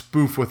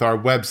spoof with our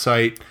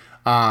website.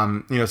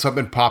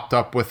 Something popped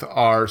up with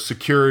our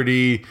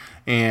security,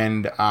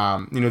 and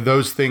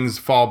those things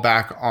fall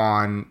back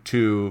on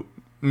to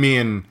me,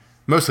 and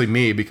mostly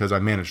me because I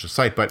manage the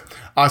site, but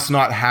us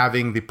not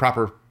having the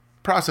proper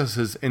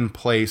processes in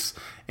place,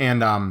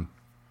 and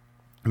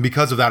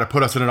because of that, it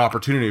put us in an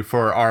opportunity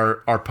for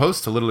our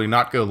posts to literally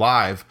not go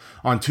live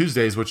on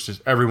Tuesdays, which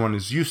everyone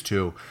is used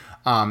to.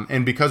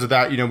 And because of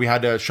that, we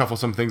had to shuffle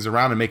some things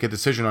around and make a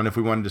decision on if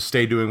we wanted to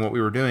stay doing what we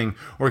were doing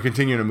or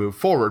continue to move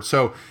forward.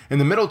 So in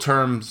the middle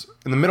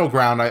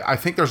ground, I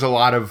think there's a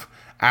lot of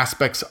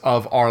aspects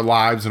of our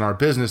lives and our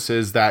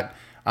businesses that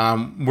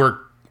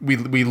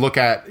we look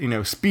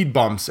at, speed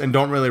bumps, and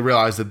don't really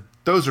realize that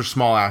those are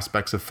small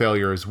aspects of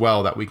failure as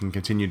well that we can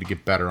continue to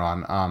get better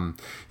on.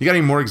 You got any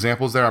more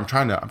examples there? I'm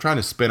trying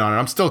to spin on it.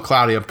 I'm still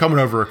cloudy. I'm coming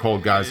over a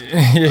cold, guys.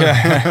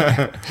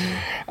 Yeah.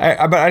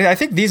 But I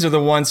think these are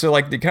the ones. So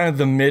like the kind of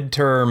the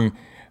midterm,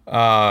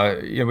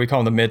 we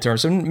call them the midterm.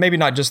 So maybe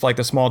not just like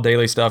the small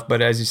daily stuff,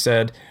 but as you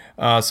said,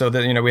 so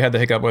that, we had the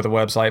hiccup with the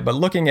website, but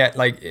looking at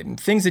like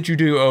things that you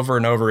do over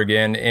and over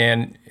again.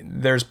 And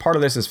there's part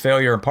of this is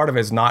failure, and part of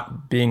it is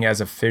not being as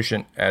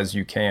efficient as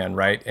you can.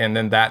 Right. And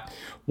then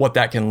what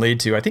that can lead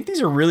to. I think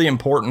these are really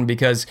important,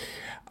 because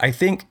I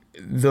think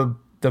the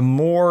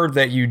more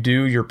that you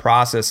do your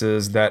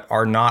processes that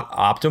are not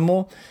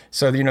optimal,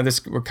 so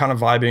we're kind of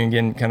vibing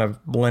again, kind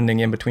of blending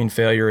in between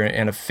failure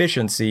and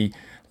efficiency.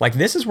 Like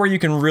this is where you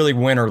can really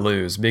win or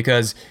lose,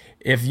 because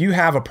if you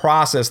have a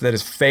process that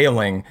is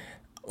failing,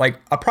 like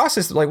a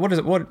process, like what is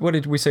it? What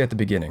did we say at the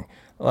beginning?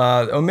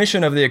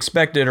 Omission of the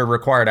expected or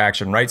required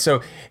action, right?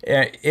 So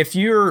if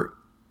your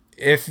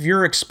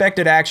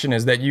expected action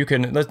is that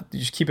let's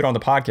just keep it on the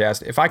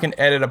podcast. If I can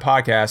edit a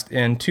podcast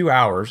in 2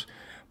 hours,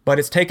 but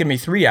it's taken me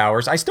 3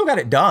 hours, I still got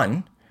it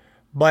done,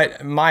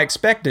 but my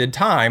expected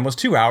time was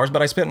 2 hours,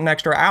 but I spent an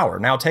extra hour.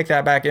 Now take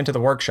that back into the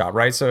workshop,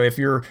 right? So if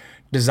you're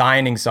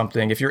designing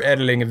something, if you're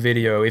editing a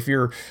video, if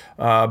you're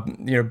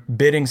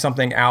bidding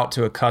something out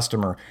to a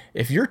customer,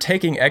 if you're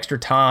taking extra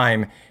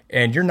time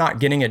and you're not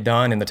getting it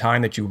done in the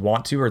time that you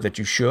want to, or that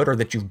you should, or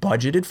that you've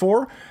budgeted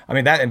for, I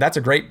mean, that's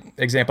a great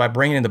example. I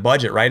bring in the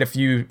budget, right? If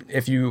you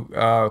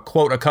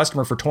quote a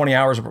customer for 20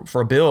 hours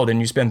for a build and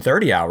you spend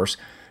 30 hours,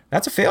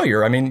 that's a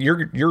failure. I mean,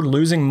 you're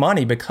losing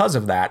money because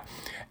of that.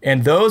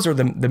 And those are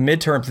the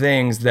midterm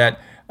things that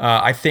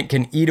I think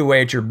can eat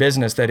away at your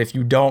business, that if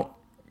you don't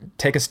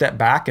take a step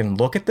back and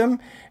look at them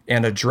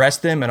and address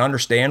them and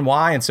understand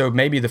why. And so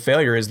maybe the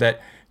failure is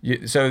that,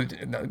 so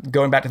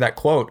going back to that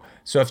quote,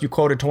 so if you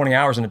quoted 20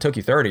 hours and it took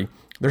you 30,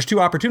 there's two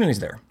opportunities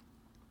there.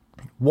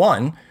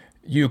 One,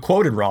 you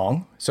quoted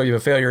wrong, so you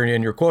have a failure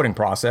in your quoting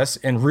process,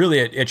 and really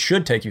it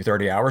should take you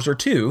 30 hours. Or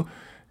two,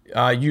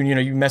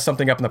 you messed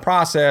something up in the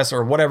process,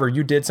 or whatever,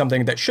 you did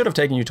something that should have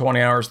taken you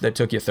 20 hours that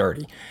took you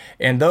 30.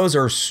 And those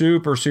are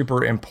super,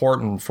 super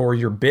important for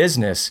your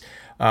business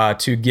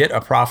to get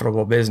a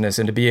profitable business,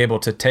 and to be able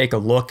to take a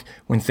look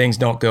when things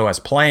don't go as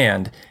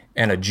planned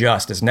and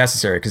adjust as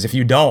necessary. Because if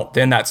you don't,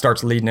 then that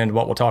starts leading into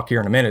what we'll talk here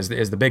in a minute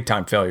is the big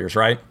time failures,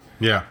 right?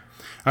 Yeah.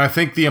 And I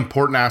think the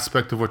important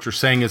aspect of what you're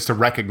saying is to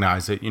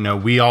recognize it.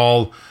 We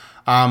all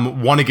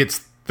want to get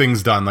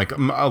things done. Like a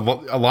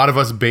lot of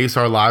us base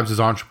our lives as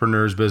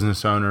entrepreneurs,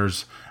 business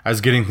owners,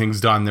 as getting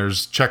things done.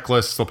 There's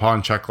checklists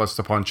upon checklists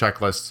upon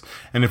checklists.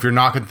 And if you're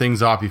knocking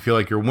things off, you feel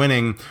like you're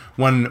winning,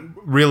 when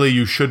really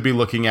you should be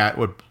looking at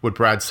what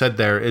Brad said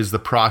there is the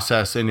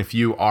process. And if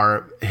you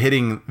are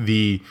hitting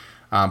the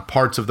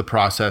parts of the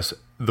process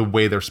the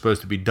way they're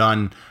supposed to be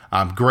done.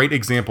 Great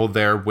example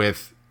there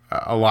with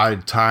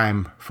allotted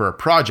time for a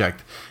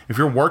project. If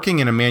you're working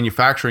in a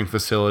manufacturing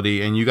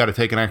facility and you got to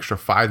take an extra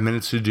 5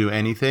 minutes to do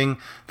anything,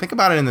 think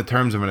about it in the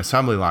terms of an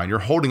assembly line. You're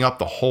holding up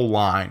the whole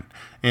line,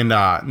 and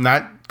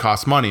that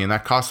costs money, and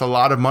that costs a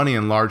lot of money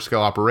in large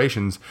scale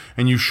operations.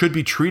 And you should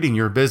be treating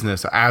your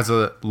business as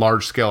a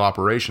large scale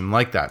operation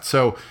like that.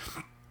 So,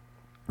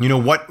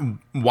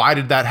 why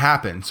did that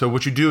happen? So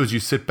what you do is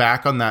you sit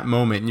back on that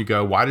moment and you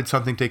go, why did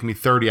something take me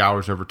 30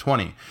 hours over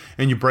 20?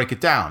 And you break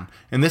it down.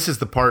 And this is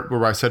the part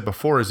where I said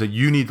before is that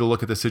you need to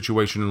look at the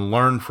situation and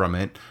learn from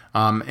it.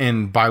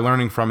 And by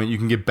learning from it, you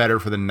can get better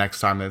for the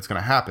next time that it's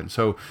going to happen.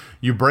 So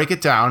you break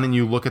it down and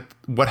you look at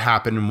what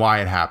happened and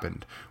why it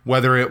happened,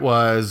 whether it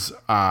was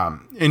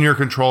in your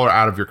control or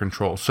out of your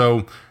control.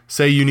 So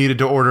say you needed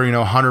to order,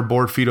 100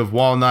 board feet of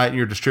walnut, and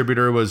your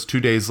distributor was 2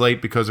 days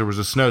late because there was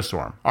a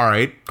snowstorm. All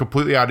right,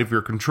 completely out of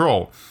your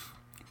control.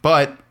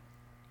 But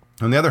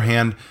on the other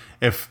hand,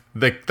 if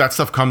that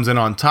stuff comes in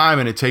on time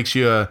and it takes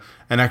you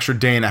an extra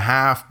day and a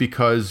half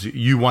because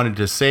you wanted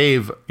to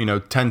save,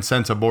 10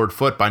 cents a board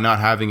foot by not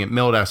having it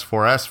milled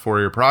S4S for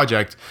your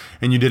project,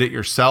 and you did it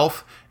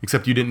yourself,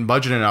 except you didn't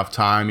budget enough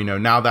time,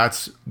 now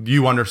that's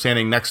you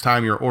understanding next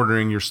time you're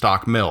ordering your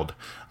stock milled.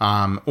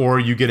 Or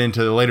you get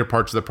into the later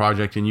parts of the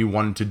project and you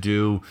wanted to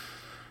do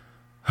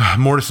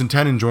mortise and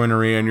tenon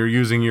joinery, and you're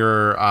using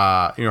your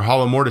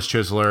hollow mortise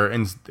chiseler,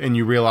 and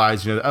you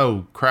realize,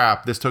 oh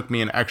crap, this took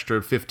me an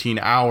extra 15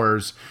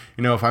 hours.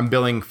 If I'm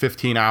billing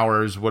 15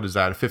 hours, what is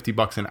that?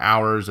 $50 an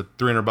hour is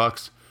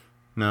 $300?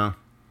 No.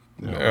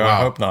 Wow. I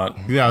hope not.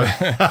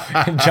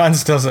 Yeah. John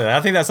still said, I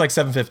think that's like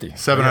 $750.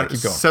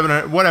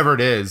 700, whatever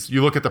it is.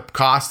 You look at the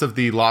cost of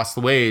the lost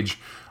wage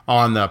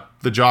on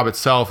the job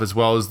itself, as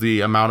well as the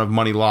amount of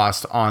money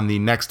lost on the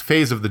next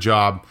phase of the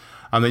job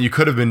that you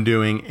could have been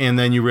doing. And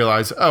then you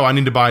realize, oh, I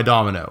need to buy a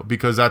domino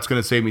because that's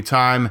going to save me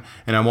time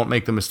and I won't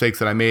make the mistakes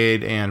that I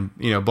made, and,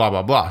 blah,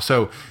 blah, blah.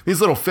 So these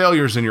little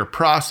failures in your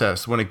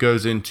process when it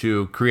goes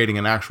into creating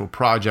an actual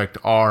project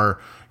are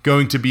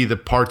going to be the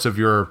parts of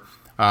your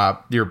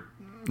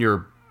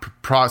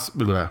process.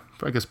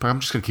 I guess I'm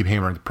just going to keep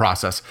hammering the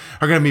process,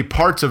 are going to be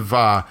parts of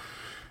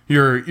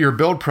your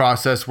build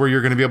process where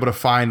you're going to be able to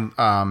find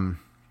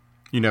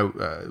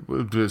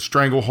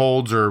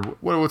strangleholds, or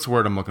what's the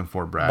word I'm looking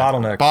for, Brad?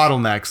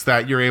 Bottlenecks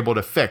that you're able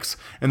to fix.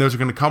 And those are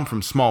going to come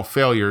from small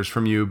failures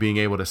from you being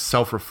able to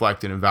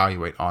self-reflect and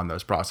evaluate on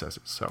those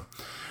processes. So,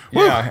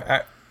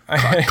 yeah,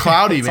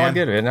 cloudy, it's man. All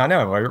good, man. I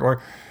know. We're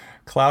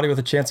cloudy with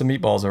a chance of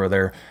meatballs over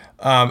there.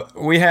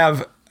 We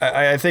have,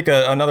 I think,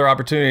 another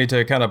opportunity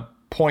to kind of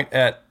point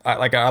at,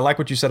 I like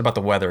what you said about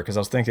the weather, because I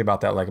was thinking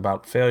about that, like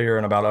about failure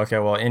and about, okay,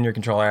 well, in your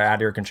control, out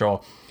of your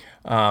control.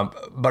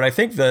 But I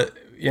think that,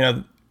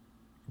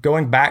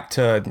 going back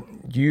to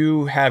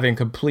you having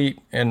complete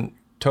and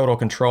total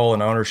control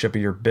and ownership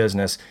of your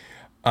business,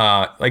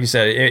 like you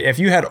said, if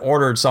you had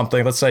ordered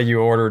something, let's say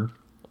you ordered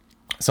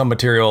some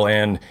material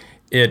and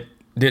it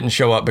didn't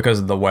show up because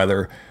of the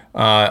weather,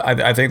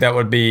 I think that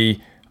would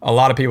be, a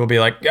lot of people be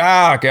like,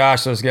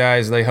 gosh, those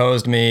guys, they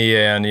hosed me,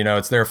 and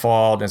it's their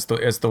fault, it's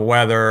the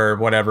weather,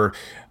 whatever.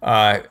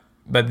 But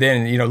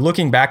then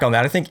looking back on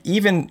that, I think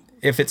even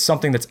if it's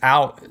something that's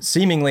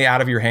seemingly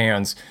out of your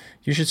hands,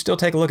 you should still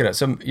take a look at it.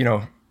 So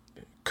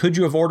could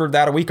you have ordered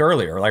that a week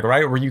earlier? Like,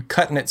 right? Were you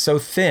cutting it so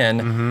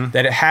thin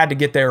that it had to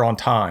get there on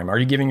time? Are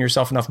you giving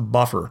yourself enough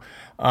buffer?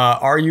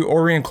 Are you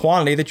ordering in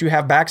quantity that you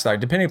have backstock,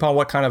 depending upon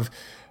what kind of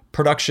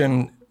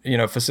production,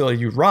 facility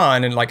you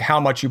run and like how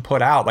much you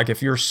put out? Like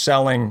if you're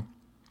selling,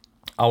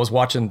 I was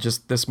watching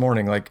just this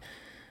morning, like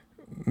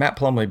Matt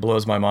Plumley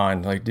blows my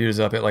mind. Like dude is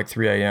up at like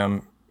 3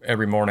 a.m.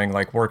 every morning,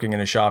 like working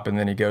in his shop, and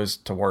then he goes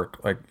to work.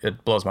 Like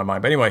it blows my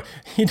mind. But anyway,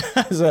 he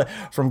does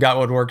from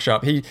Gotwood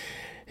Workshop. He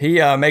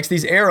makes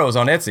these arrows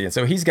on Etsy, and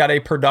so he's got a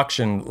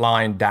production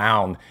line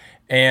down.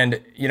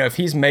 And if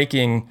he's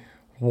making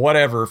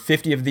whatever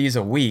 50 of these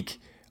a week,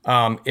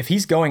 if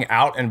he's going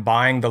out and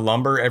buying the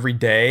lumber every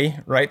day,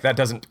 right?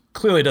 That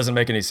clearly doesn't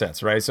make any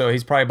sense, right? So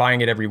he's probably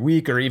buying it every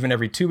week or even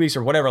every 2 weeks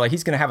or whatever. Like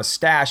he's going to have a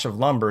stash of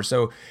lumber.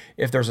 So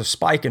if there's a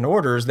spike in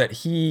orders, that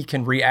he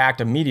can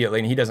react immediately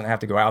and he doesn't have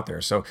to go out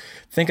there. So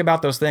think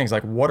about those things.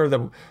 Like what are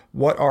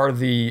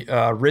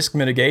the risk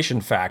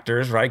mitigation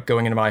factors, right?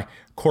 Going into my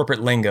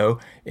corporate lingo,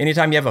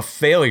 anytime you have a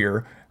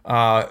failure,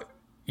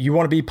 you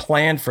want to be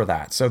planned for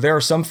that. So there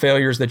are some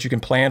failures that you can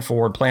plan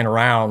for and plan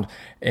around,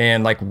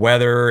 and like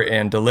weather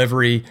and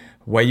delivery.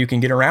 Way you can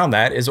get around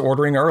that is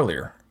ordering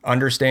earlier,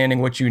 understanding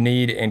what you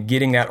need and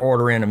getting that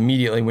order in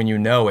immediately when you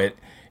know it,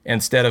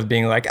 instead of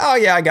being like, oh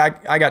yeah, I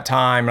got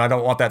time and I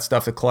don't want that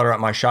stuff to clutter up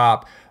my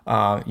shop.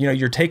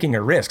 You're taking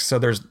a risk. So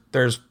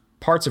there's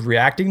parts of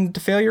reacting to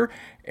failure,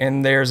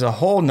 and there's a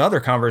whole nother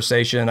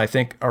conversation, I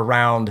think,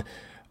 around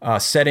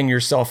setting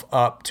yourself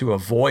up to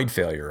avoid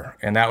failure.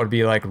 And that would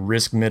be like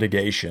risk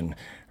mitigation,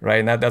 right?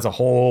 And that's a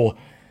whole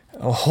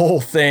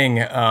thing.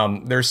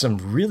 There's some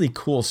really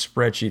cool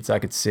spreadsheets I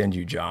could send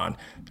you, John.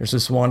 There's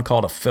this one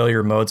called a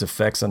Failure Modes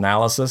Effects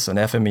Analysis, an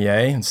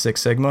FMEA in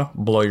Six Sigma.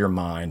 Blow your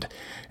mind.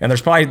 And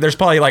there's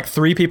probably like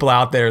 3 people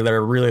out there that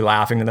are really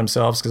laughing to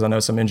themselves, because I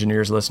know some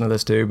engineers listen to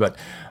this too. But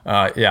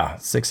yeah,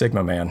 Six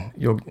Sigma, man.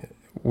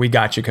 We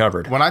got you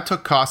covered. When I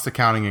took cost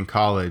accounting in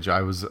college,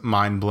 I was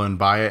mind blown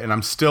by it, and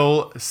I'm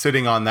still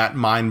sitting on that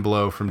mind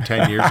blow from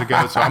 10 years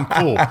ago. So I'm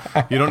cool.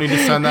 You don't need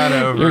to send that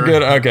over. You're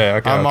good.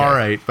 Okay. I'm all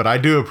right, but I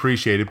do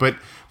appreciate it. But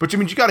I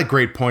mean, you got a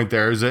great point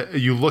there. Is it?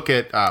 You look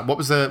at what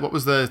was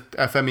the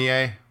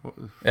FMEA?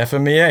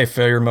 FMEA,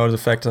 Failure Mode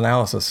Effect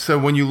Analysis. So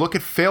when you look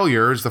at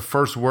failures, the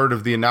first word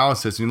of the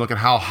analysis, and you look at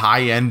how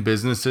high-end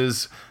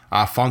businesses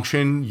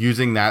function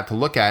using that to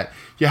look at,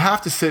 you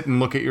have to sit and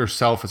look at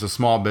yourself as a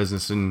small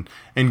business and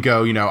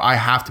go, I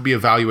have to be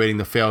evaluating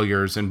the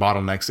failures and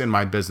bottlenecks in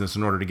my business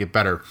in order to get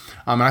better.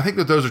 And I think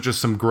that those are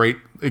just some great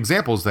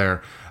examples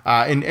there.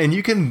 And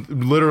you can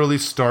literally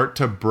start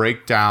to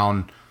break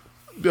down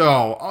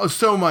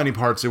so many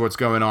parts of what's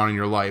going on in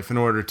your life in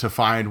order to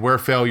find where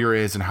failure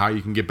is and how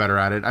you can get better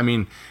at it. I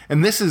mean,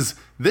 and this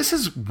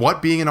is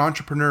what being an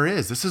entrepreneur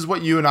is. This is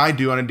what you and I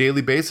do on a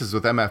daily basis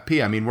with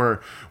MFP. I mean,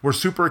 we're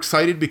super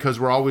excited because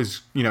we're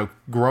always,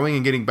 growing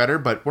and getting better,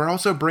 but we're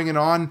also bringing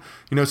on,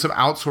 some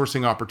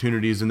outsourcing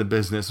opportunities in the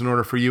business in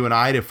order for you and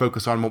I to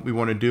focus on what we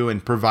want to do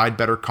and provide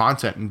better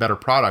content and better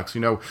products.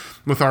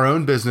 With our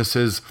own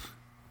businesses,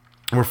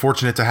 we're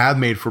fortunate to have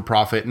Made for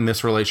Profit in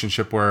this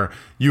relationship where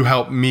you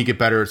help me get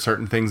better at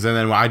certain things, and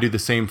then I do the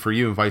same for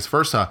you, and vice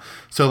versa.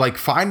 So like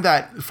find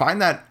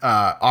that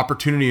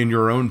opportunity in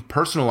your own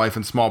personal life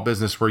and small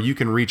business where you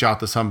can reach out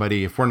to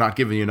somebody if we're not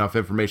giving you enough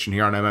information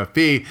here on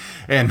MFP,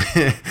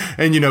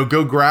 and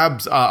go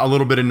grab a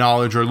little bit of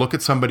knowledge or look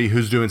at somebody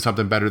who's doing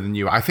something better than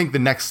you. I think the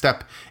next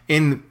step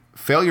in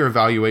failure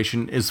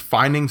evaluation is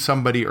finding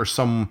somebody or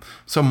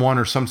someone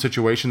or some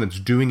situation that's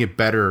doing it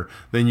better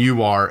than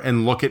you are,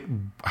 and look at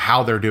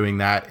how they're doing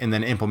that and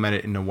then implement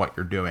it into what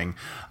you're doing.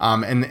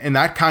 And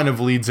that kind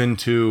of leads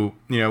into,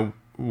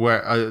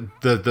 where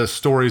the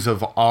stories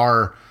of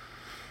our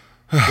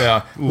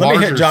let me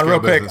hit John real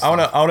quick. I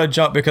want to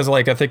jump because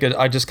I think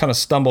I just kind of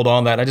stumbled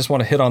on that. I just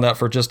want to hit on that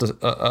for just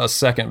a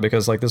second,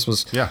 because this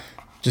was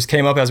just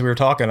came up as we were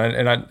talking,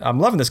 and I'm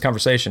loving this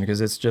conversation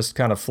because it's just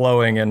kind of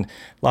flowing and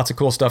lots of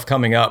cool stuff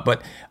coming up.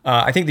 But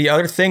I think the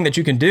other thing that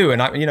you can do, and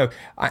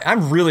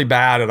I'm really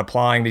bad at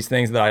applying these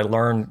things that I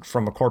learned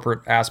from a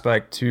corporate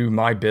aspect to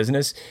my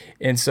business,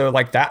 and so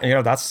like that,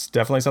 that's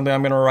definitely something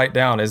I'm going to write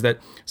down. Is that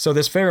so?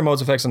 This failure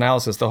modes effects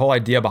analysis, the whole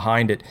idea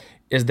behind it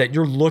is that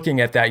you're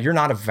looking at that. You're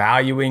not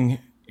evaluating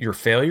your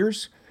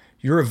failures.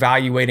 You're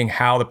evaluating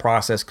how the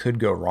process could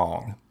go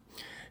wrong.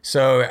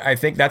 So I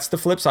think that's the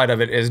flip side of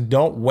it, is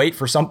don't wait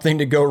for something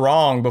to go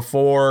wrong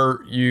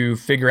before you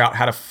figure out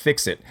how to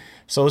fix it.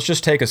 So let's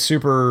just take a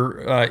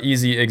super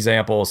easy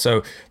example.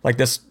 So like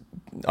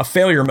a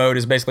failure mode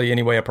is basically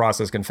any way a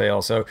process can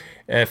fail. So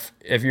if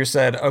you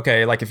said,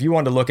 okay, like if you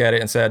wanted to look at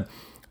it and said,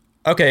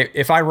 okay,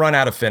 if I run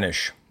out of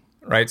finish,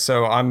 right?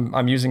 So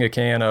I'm using a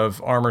can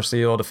of Armor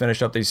Seal to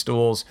finish up these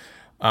stools.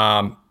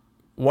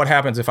 What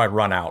happens if I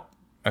run out?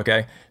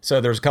 Okay,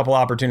 so there's a couple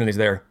opportunities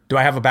there. Do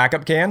I have a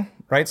backup can?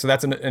 Right, so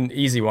that's an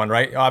easy one,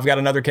 right? I've got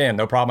another can,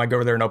 no problem. I go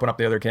over there and open up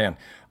the other can.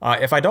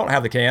 If I don't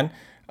have the can,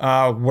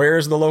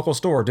 where's the local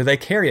store? Do they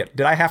carry it?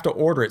 Did I have to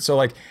order it? So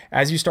like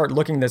as you start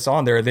looking this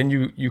on there, then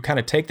you kind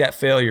of take that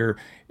failure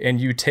and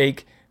you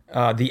take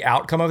the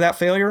outcome of that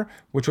failure,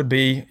 which would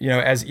be,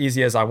 as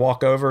easy as I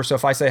walk over. So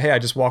if I say, hey, I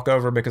just walk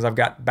over because I've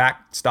got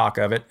back stock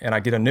of it and I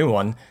get a new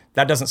one,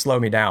 that doesn't slow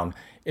me down.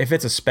 If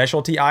it's a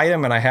specialty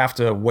item and I have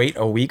to wait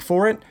a week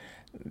for it,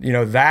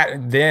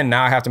 then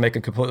now I have to make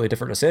a completely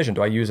different decision.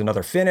 Do I use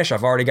another finish?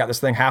 I've already got this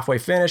thing halfway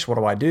finished. What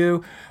do I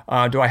do?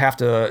 Do I have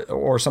to,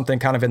 or something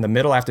kind of in the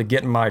middle, I have to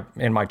get in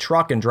my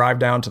truck and drive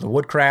down to the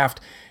Woodcraft.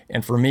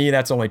 And for me,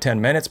 that's only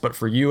 10 minutes, but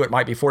for you, it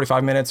might be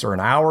 45 minutes or an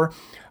hour.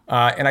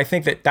 And I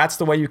think that's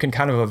the way you can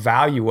kind of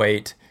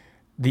evaluate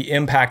the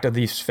impact of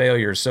these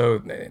failures.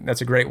 So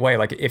that's a great way.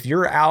 Like if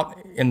you're out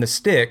in the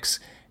sticks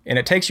and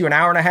it takes you an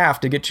hour and a half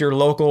to get to your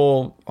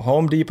local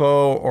Home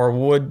Depot or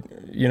wood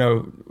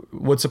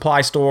supply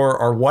store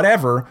or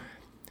whatever,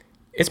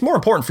 it's more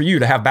important for you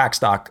to have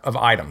backstock of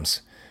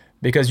items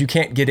because you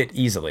can't get it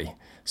easily.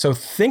 So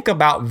think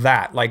about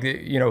that. Like,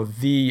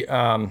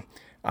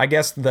 I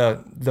guess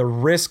the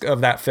risk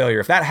of that failure,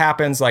 if that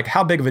happens, like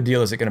how big of a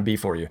deal is it going to be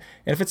for you?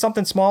 And if it's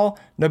something small,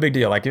 no big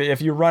deal. Like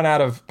if you run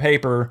out of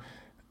paper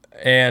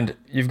and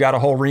you've got a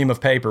whole ream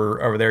of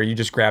paper over there, you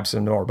just grab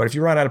some more. But if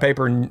you run out of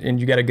paper and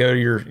you got to go to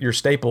your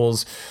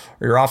Staples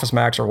or your Office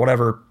Max or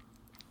whatever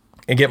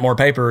and get more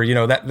paper,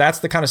 that's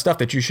the kind of stuff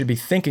that you should be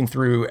thinking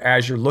through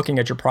as you're looking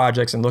at your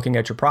projects and looking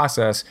at your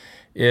process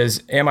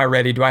is, am I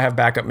ready? Do I have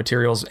backup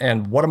materials?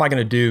 And what am I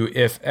going to do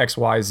if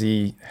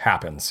XYZ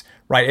happens,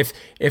 right?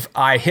 If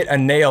I hit a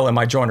nail in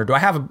my joiner, do I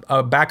have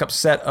a backup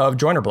set of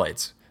joiner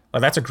blades?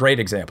 Like that's a great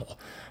example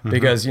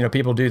because,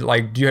 people do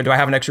like, do I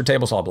have an extra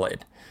table saw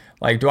blade?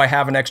 Like, do I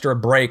have an extra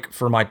brake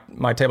for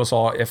my table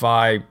saw if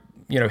I,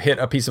 hit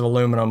a piece of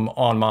aluminum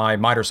on my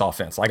miter saw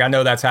fence? Like I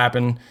know that's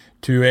happened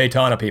to a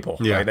ton of people.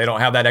 Yeah. Right? They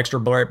don't have that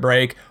extra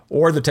brake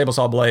or the table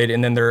saw blade,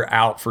 and then they're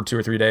out for 2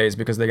 or 3 days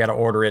because they got to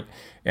order it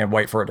and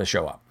wait for it to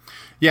show up.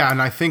 Yeah,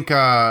 and I think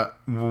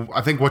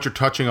what you're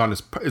touching on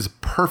is a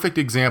perfect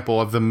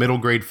example of the middle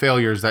grade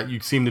failures that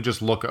you seem to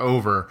just look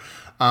over.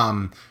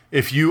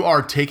 If you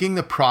are taking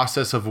the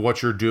process of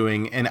what you're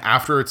doing and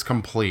after it's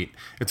complete,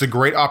 it's a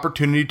great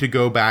opportunity to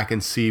go back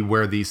and see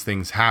where these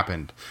things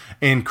happened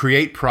and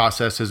create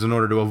processes in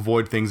order to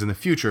avoid things in the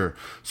future.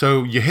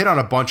 So you hit on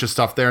a bunch of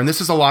stuff there, and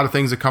this is a lot of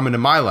things that come into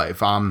my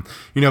life.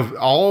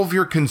 All of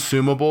your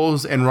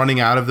consumables and running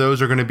out of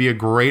those are going to be a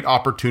great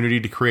opportunity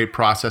to create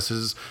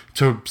processes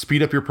to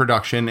speed up your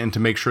production and to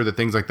make sure that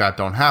things like that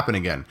don't happen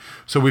again.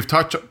 So we've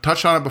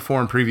touched on it before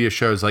in previous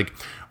shows. Like,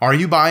 are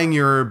you buying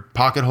your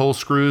pocket hole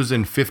screws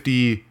in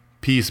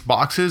 50-piece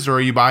boxes, or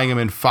are you buying them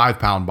in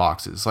 5-pound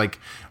boxes? Like,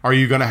 are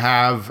you going to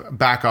have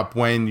backup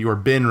when your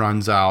bin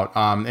runs out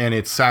and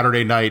it's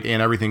Saturday night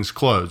and everything's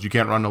closed? You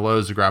can't run to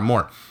Lowe's to grab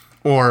more.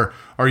 Or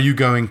are you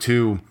going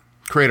to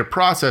create a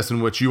process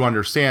in which you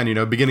understand,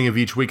 beginning of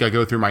each week, I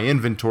go through my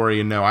inventory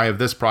and know I have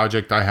this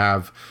project, I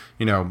have,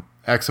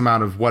 X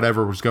amount of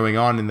whatever was going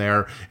on in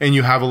there, and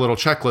you have a little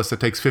checklist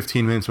that takes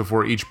 15 minutes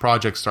before each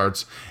project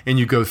starts, and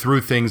you go through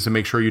things to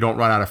make sure you don't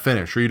run out of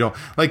finish, or you don't,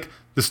 like,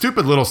 the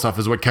stupid little stuff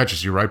is what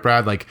catches you, right,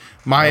 Brad? Like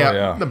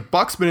the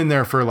Buck's been in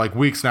there for like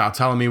weeks now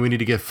telling me we need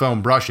to get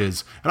foam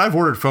brushes, and I've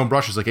ordered foam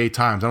brushes like 8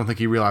 times. I don't think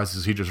he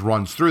realizes he just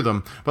runs through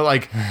them. But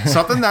like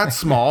something that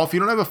small, if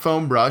you don't have a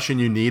foam brush and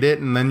you need it,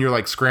 and then you're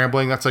like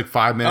scrambling, that's like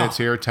 5 minutes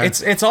here, 10.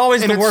 It's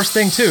always the worst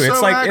thing too. So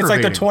it's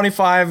like the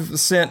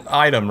 25-cent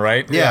item,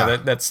 right? Yeah.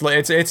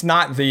 It's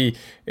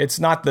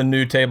not the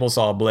new table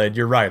saw blade.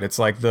 You're right. It's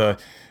like the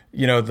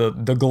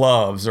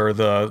gloves or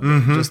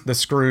just the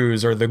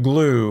screws or the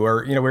glue,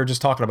 or, we were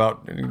just talking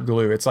about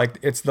glue. It's like,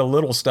 it's the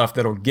little stuff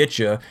that'll get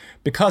you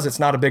because it's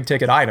not a big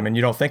ticket item and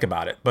you don't think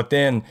about it. But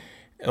then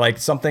like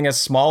something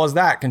as small as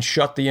that can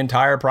shut the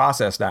entire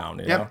process down.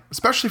 You know?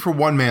 Especially for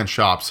one-man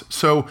shops.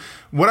 So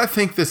what I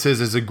think this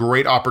is a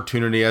great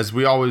opportunity, as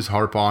we always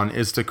harp on,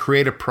 is to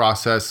create a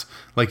process,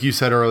 like you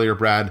said earlier,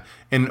 Brad,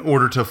 in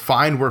order to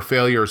find where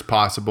failure is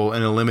possible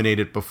and eliminate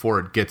it before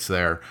it gets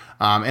there.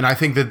 And I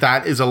think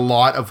that is a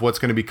lot of what's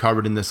going to be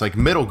covered in this like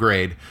middle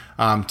grade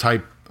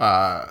type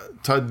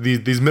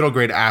these middle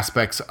grade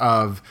aspects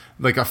of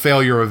like a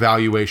failure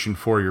evaluation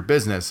for your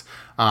business.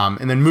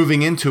 And then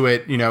moving into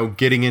it,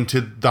 getting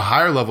into the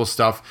higher level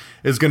stuff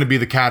is going to be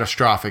the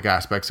catastrophic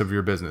aspects of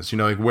your business.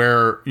 Like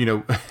where,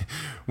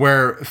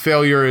 where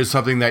failure is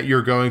something that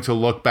you're going to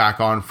look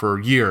back on for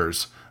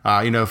years.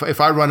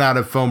 If I run out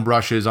of foam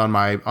brushes on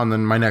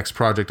my next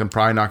project, I'm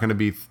probably not going to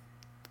be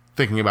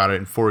thinking about it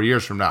in 4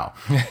 years from now.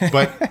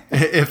 But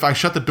if I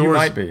shut the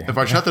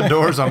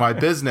doors on my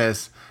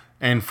business,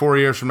 and 4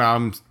 years from now,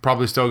 I'm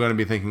probably still going to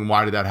be thinking,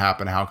 why did that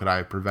happen? How could I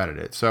have prevented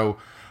it? So,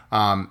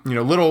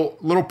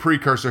 little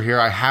precursor here.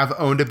 I have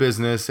owned a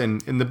business,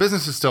 and the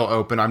business is still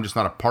open. I'm just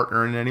not a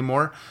partner in it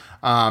anymore.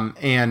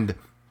 And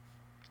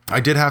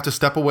I did have to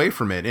step away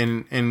from it.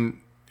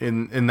 And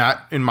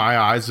that, in my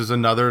eyes, is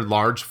another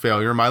large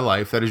failure in my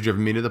life that has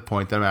driven me to the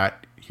point that I'm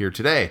at here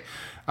today.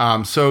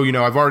 So,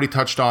 I've already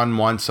touched on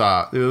once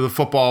the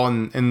football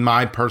and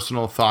my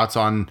personal thoughts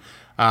on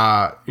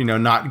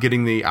not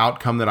getting the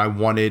outcome that I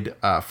wanted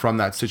from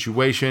that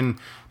situation,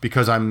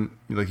 because I'm,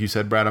 like you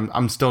said, Brad,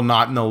 I'm still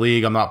not in the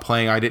league. I'm not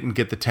playing. I didn't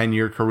get the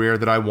 10-year career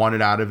that I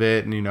wanted out of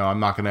it. And, I'm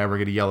not going to ever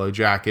get a yellow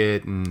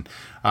jacket. And,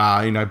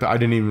 I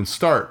didn't even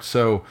start.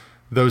 So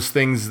those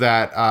things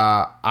that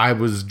I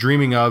was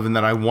dreaming of and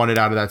that I wanted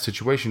out of that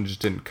situation just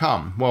didn't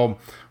come. Well,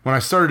 when I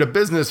started a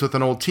business with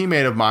an old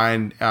teammate of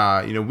mine,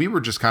 we were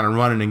just kind of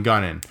running and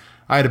gunning.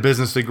 I had a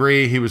business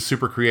degree. He was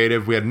super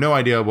creative. We had no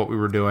idea what we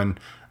were doing.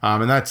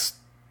 And that's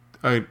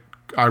a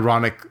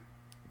ironic,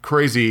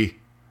 crazy,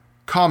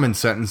 common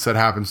sentence that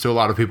happens to a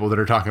lot of people that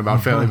are talking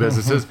about family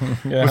businesses.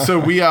 Yeah. So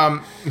we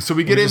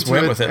get into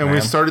it, and man.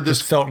 We started this.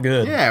 Just felt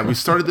good. Yeah, we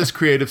started this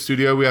creative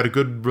studio. We had a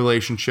good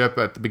relationship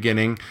at the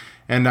beginning,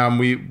 and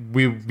we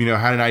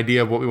had an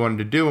idea of what we wanted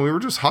to do, and we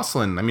were just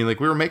hustling. I mean, like,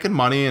 we were making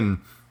money and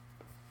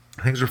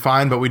things were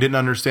fine, but we didn't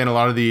understand a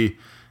lot of the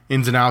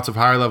ins and outs of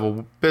higher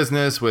level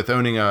business with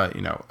owning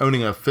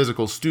a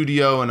physical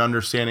studio and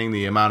understanding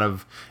the amount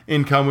of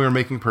income we were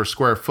making per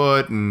square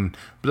foot and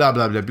blah,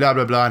 blah, blah, blah,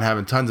 blah, blah, and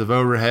having tons of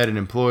overhead and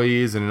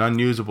employees and an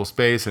unusable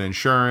space and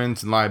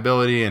insurance and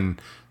liability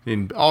and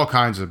all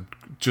kinds of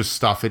just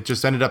stuff. It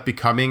just ended up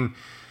becoming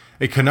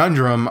a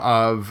conundrum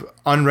of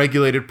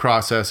unregulated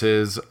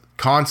processes,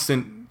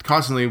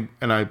 constantly,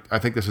 and I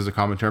think this is a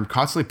common term,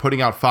 constantly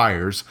putting out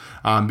fires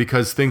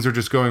because things are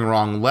just going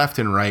wrong left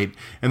and right.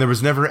 And there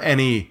was never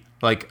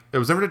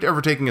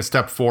ever taking a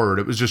step forward.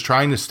 It was just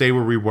trying to stay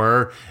where we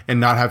were and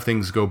not have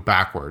things go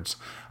backwards.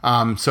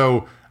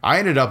 So I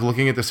ended up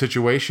looking at the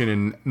situation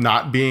and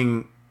not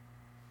being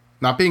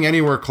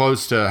anywhere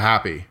close to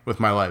happy with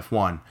my life,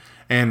 one.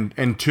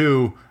 And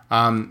two,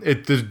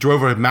 it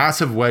drove a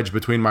massive wedge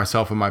between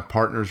myself and my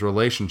partner's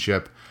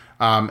relationship.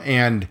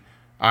 And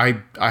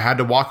I had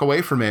to walk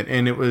away from it,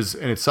 and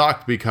it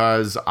sucked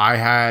because I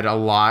had a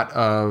lot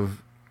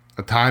of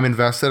time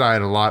invested. I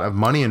had a lot of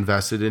money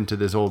invested into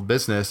this old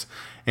business,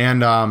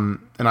 and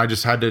I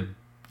just had to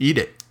eat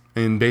it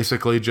and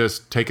basically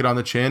just take it on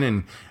the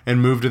chin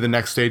and move to the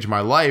next stage of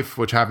my life,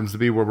 which happens to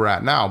be where we're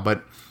at now.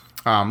 But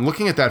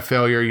looking at that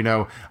failure,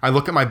 I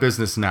look at my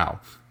business now,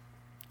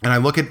 and I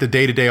look at the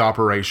day-to-day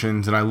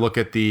operations, and I look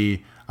at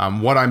the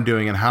what I'm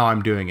doing and how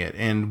I'm doing it.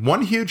 And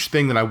one huge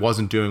thing that I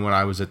wasn't doing when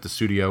I was at the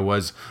studio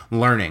was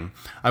learning.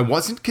 I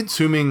wasn't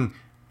consuming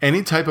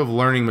any type of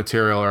learning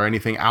material or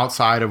anything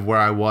outside of where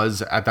I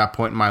was at that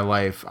point in my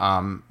life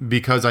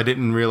because I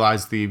didn't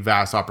realize the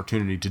vast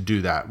opportunity to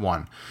do that,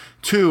 one.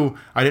 Two,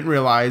 I didn't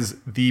realize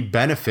the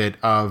benefit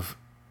of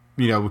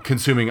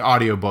consuming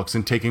audiobooks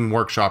and taking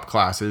workshop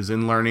classes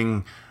and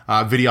learning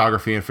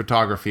videography and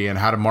photography and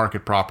how to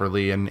market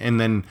properly and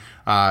then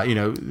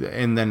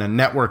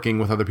networking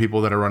with other people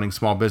that are running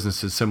small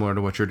businesses similar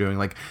to what you're doing.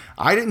 Like,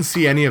 I didn't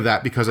see any of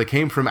that because I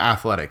came from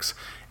athletics.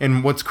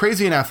 And what's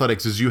crazy in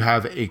athletics is you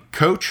have a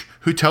coach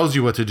who tells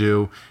you what to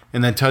do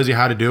and then tells you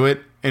how to do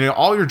it. And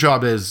all your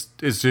job is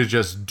to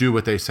just do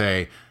what they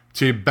say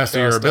to the best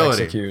of your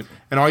ability. Execute.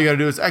 And all you got to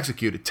do is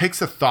execute. It takes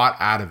the thought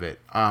out of it.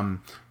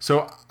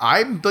 So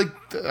I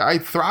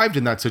thrived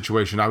in that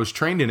situation. I was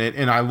trained in it,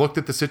 and I looked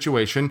at the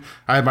situation.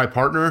 I had my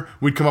partner.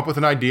 We'd come up with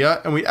an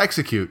idea, and we'd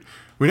execute.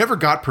 We never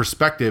got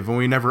perspective, and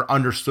we never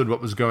understood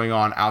what was going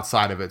on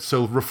outside of it.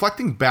 So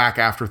reflecting back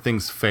after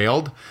things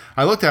failed,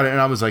 I looked at it, and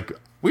I was like,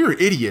 we were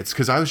idiots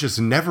because I was just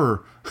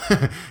never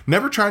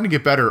trying to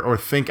get better or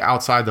think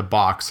outside the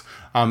box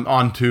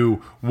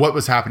onto what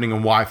was happening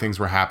and why things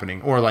were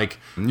happening, or like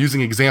using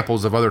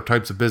examples of other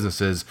types of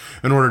businesses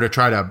in order to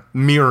try to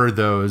mirror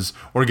those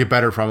or get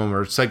better from them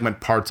or segment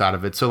parts out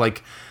of it. So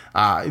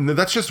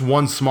that's just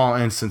one small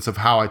instance of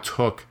how I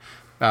took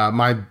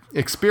my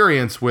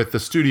experience with the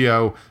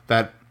studio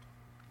that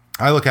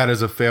I look at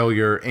as a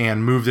failure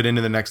and moved it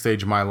into the next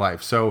stage of my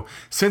life. So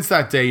since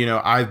that day,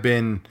 I've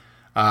been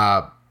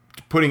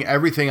putting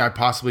everything I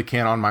possibly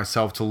can on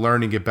myself to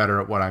learn and get better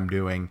at what I'm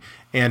doing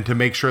and to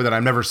make sure that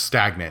I'm never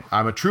stagnant.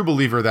 I'm a true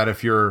believer that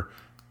if you're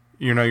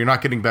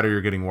not getting better, you're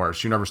getting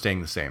worse. You're never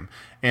staying the same.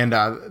 And,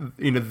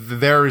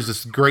 there is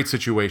this great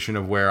situation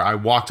of where I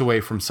walked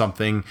away from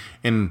something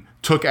and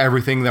took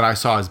everything that I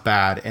saw as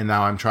bad. And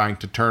now I'm trying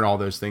to turn all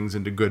those things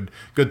into good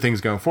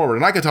things going forward.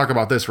 And I could talk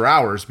about this for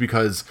hours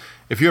because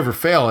if you ever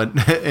fail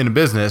in a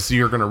business,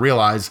 you're going to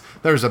realize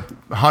there's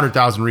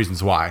 100,000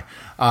 reasons why,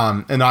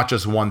 and not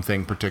just one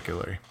thing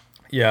particularly.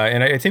 Yeah.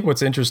 And I think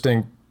what's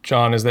interesting,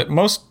 John, is that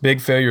most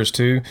big failures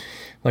too,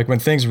 like when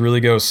things really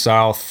go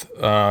south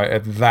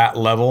at that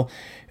level,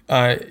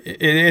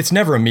 it's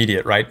never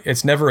immediate, right?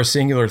 It's never a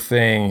singular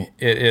thing.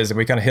 It is, and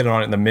we kind of hit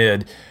on it in the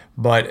mid,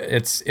 but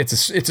it's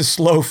a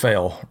slow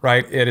fail,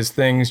 right? It is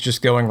things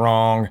just going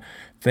wrong,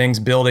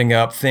 things building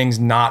up, things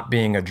not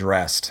being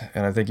addressed.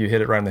 And I think you hit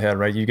it right in the head,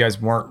 right? You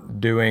guys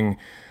weren't doing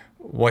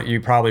what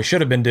you probably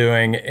should have been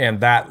doing, and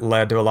that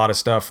led to a lot of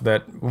stuff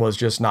that was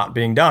just not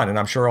being done. And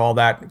I'm sure all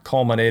that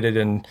culminated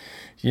in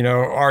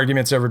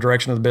arguments over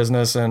direction of the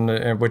business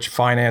and which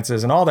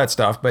finances and all that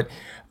stuff. But,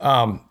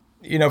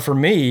 for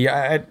me,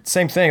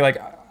 same thing, like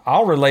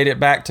I'll relate it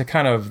back to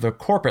kind of the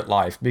corporate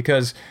life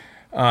because,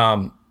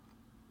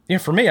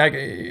 for me,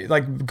 I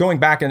like going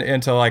back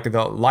into like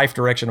the life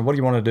direction. What do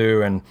you want to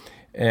do?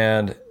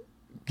 And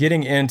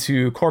getting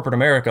into corporate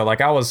America, like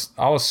I was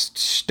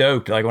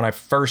stoked. Like when I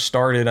first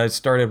started, I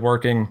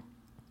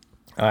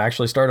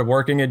actually started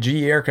working at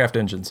GE Aircraft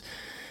Engines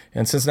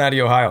in Cincinnati,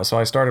 Ohio. So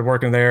I started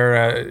working there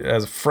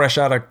as fresh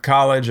out of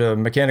college, a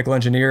mechanical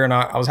engineer, and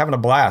I was having a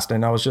blast.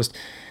 And there's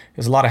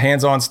a lot of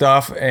hands-on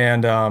stuff.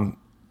 And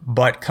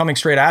but coming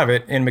straight out of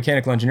it in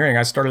mechanical engineering,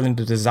 I started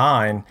into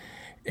design.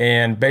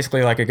 And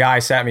basically, like a guy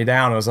sat me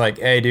down and was like,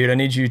 "Hey, dude, I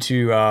need you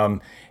to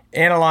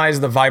analyze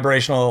the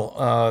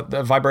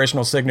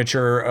vibrational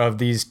signature of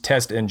these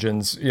test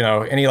engines."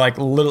 And he like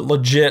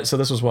legit. So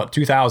this was what,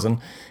 2000.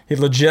 He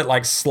legit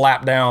like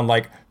slapped down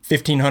like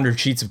 1,500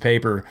 sheets of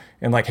paper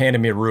and like handed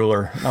me a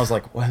ruler. And I was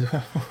like, "What?"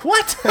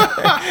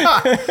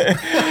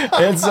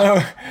 And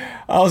so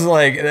I was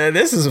like,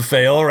 "This is a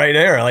fail right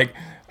there." Like,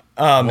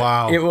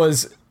 wow. It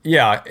was.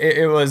 Yeah,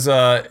 it was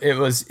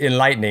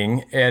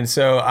enlightening. And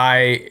so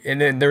and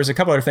then there was a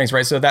couple other things,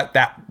 right? So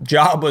that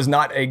job was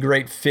not a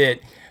great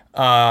fit.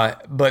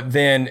 But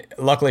then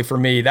luckily for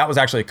me, that was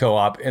actually a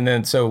co-op. And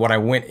then, so when I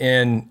went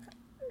in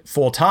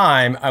full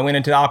time, I went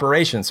into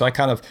operations. So I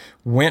kind of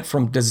went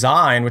from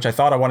design, which I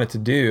thought I wanted to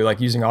do,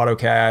 like using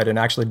AutoCAD and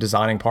actually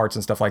designing parts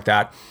and stuff like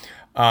that.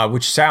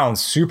 Which sounds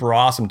super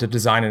awesome to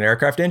design an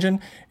aircraft engine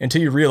until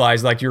you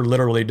realize like you're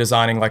literally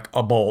designing like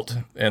a bolt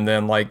and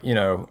then like,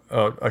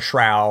 a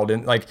shroud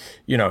and like,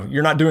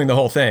 you're not doing the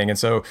whole thing. And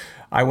so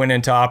I went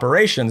into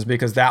operations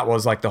because that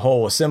was like the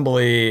whole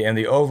assembly and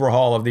the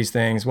overhaul of these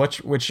things,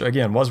 which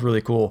again was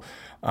really cool.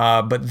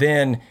 But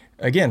then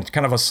again,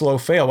 kind of a slow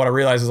fail. What I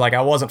realized is like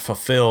I wasn't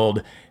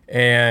fulfilled.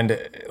 And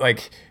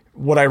like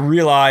what I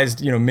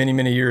realized, many,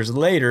 many years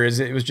later is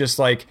it was just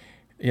like,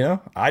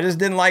 I just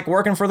didn't like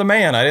working for the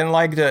man. I didn't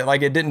like to,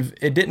 like, it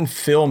didn't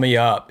fill me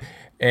up.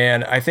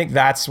 And I think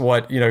that's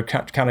what,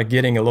 kind of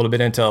getting a little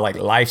bit into like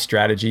life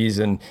strategies.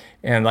 And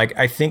like,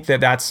 I think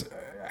that's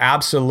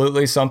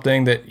absolutely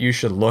something that you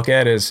should look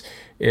at is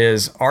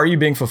are you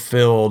being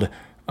fulfilled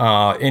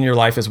in your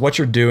life? Is what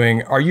you're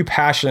doing? Are you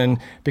passionate?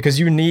 Because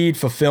you need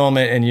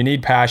fulfillment and you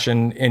need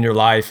passion in your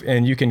life.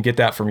 And you can get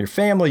that from your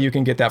family. You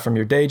can get that from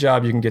your day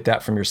job. You can get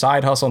that from your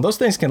side hustle. And those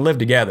things can live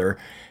together.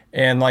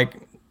 And like,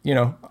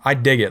 I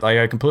dig it. Like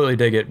I completely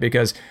dig it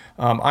because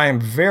I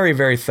am very,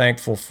 very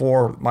thankful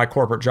for my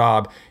corporate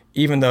job,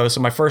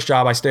 so my first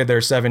job, I stayed there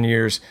 7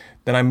 years.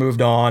 Then I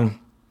moved on,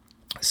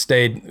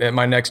 stayed at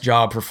my next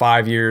job for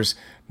 5 years,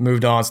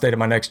 moved on, stayed at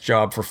my next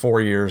job for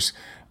 4 years.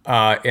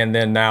 And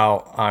then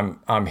now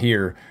I'm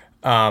here.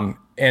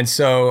 And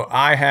so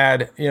I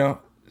had,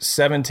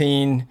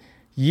 17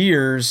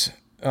 years,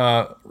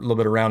 a little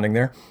bit of rounding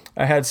there.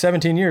 I had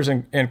 17 years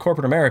in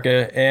corporate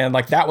America, and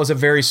like that was a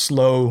very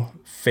slow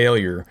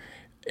failure.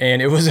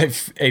 And it was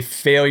a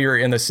failure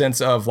in the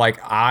sense of like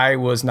I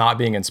was not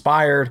being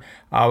inspired.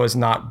 I was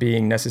not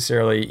being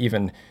necessarily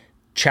even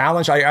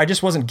challenged. I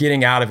just wasn't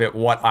getting out of it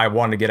what I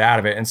wanted to get out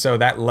of it. And so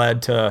that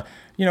led to,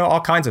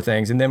 all kinds of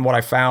things. And then what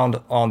I found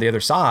on the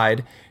other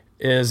side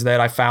is that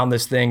I found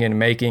this thing in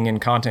making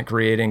and content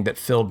creating that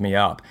filled me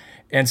up.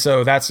 And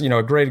so that's,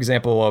 a great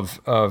example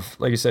of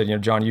like you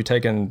said, John, you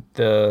taking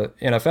the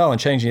NFL and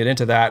changing it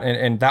into that.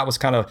 And that was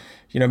kind of,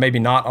 maybe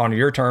not on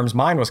your terms.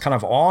 Mine was kind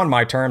of on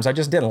my terms. I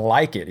just didn't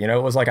like it.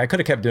 It was like, I could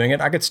have kept doing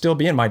it. I could still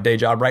be in my day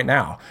job right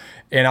now.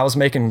 And I was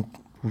making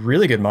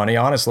really good money,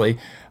 honestly.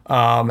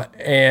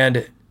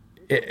 And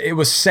it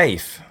was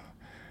safe,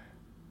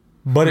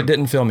 but it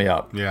didn't fill me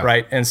up. Yeah.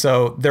 Right. And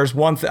so there's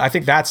one I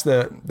think that's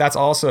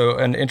also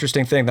an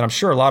interesting thing that I'm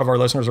sure a lot of our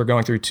listeners are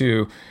going through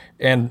too.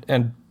 And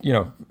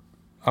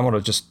I'm going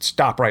to just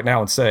stop right now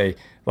and say,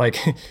 like,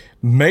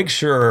 make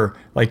sure,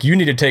 like, you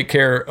need to take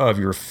care of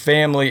your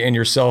family and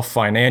yourself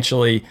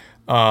financially.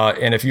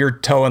 And if you're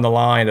towing the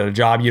line at a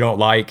job you don't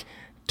like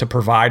to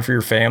provide for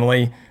your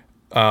family,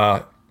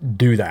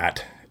 do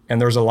that.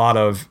 And there's a lot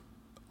of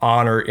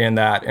honor in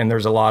that. And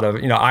there's a lot of,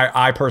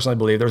 I personally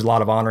believe there's a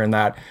lot of honor in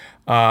that.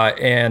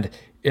 And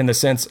in the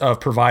sense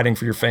of providing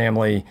for your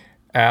family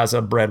as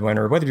a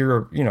breadwinner, whether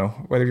you're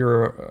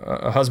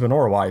a husband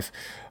or a wife,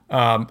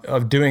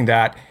 of doing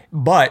that.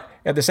 But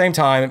at the same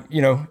time,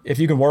 if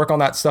you can work on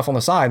that stuff on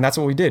the side, and that's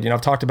what we did. I've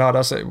talked about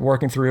us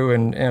working through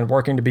and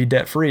working to be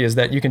debt free, is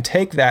that you can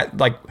take that,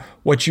 like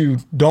what you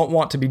don't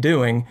want to be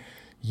doing,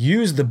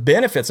 use the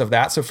benefits of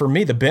that. So for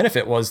me, the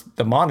benefit was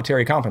the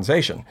monetary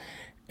compensation.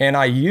 And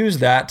I used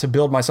that to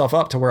build myself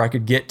up to where I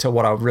could get to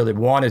what I really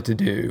wanted to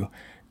do,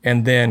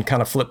 and then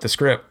kind of flip the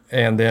script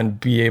and then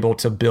be able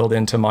to build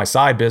into my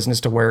side business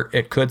to where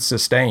it could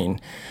sustain.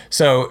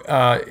 So,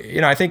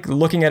 I think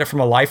looking at it from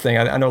a life thing,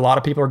 I know a lot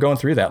of people are going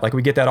through that. Like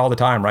we get that all the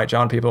time, right,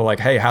 John? People are like,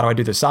 hey, how do I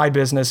do the side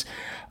business?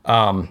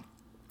 If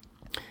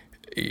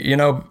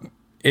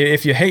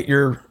you hate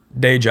your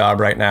day job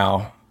right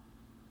now,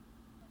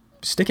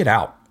 stick it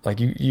out. Like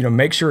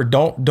make sure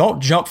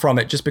don't jump from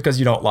it just because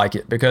you don't like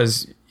it,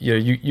 because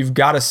you've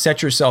got to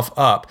set yourself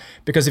up,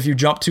 because if you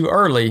jump too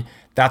early,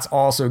 that's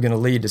also going to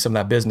lead to some of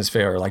that business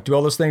failure. Like do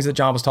all those things that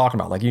John was talking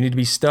about. Like you need to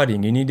be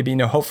studying, you need to be,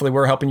 hopefully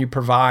we're helping you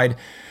provide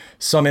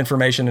some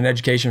information and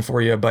education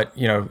for you. But,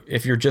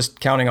 if you're just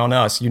counting on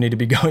us, you need to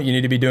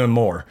be doing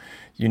more.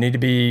 You need to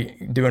be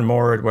doing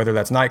more, whether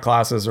that's night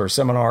classes or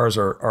seminars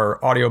or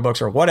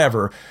audiobooks or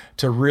whatever,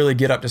 to really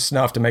get up to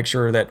snuff to make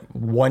sure that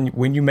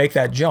when you make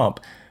that jump,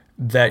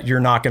 that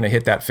you're not going to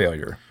hit that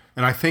failure.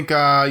 And I think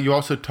you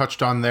also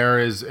touched on there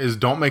is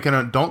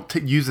don't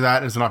use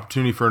that as an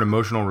opportunity for an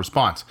emotional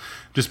response.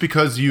 Just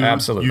because you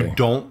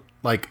don't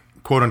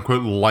quote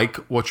unquote like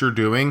what you're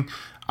doing,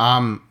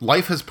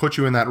 life has put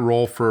you in that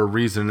role for a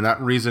reason, and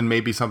that reason may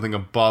be something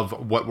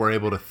above what we're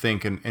able to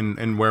think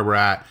and where we're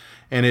at.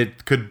 And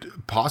it could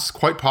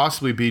quite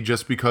possibly be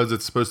just because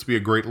it's supposed to be a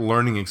great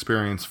learning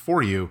experience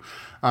for you.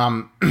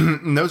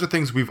 And those are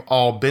things we've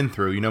all been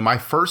through. My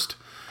first,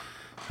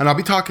 and I'll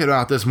be talking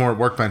about this more at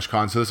Workbench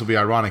Con, so this will be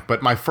ironic,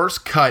 but my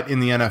first cut in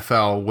the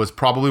NFL was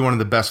probably one of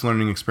the best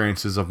learning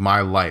experiences of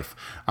my life.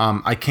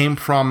 I came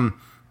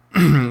from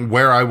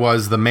where I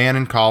was the man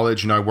in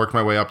college. I worked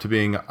my way up to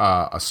being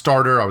a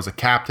starter. I was a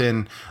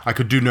captain. I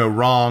could do no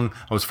wrong.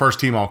 I was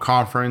first team all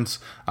conference.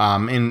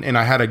 And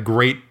I had a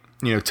great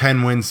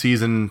 10-win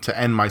season to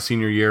end my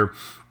senior year.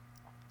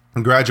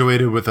 I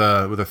graduated with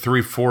a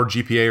 3.4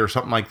 GPA or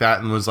something like that,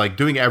 and was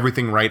doing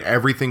everything right.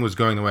 Everything was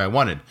going the way I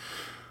wanted.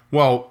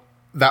 Well,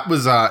 that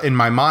was in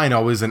my mind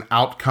always an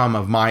outcome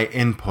of my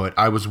input.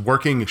 I was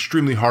working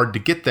extremely hard to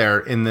get there,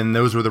 and then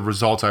those were the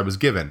results I was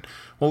given.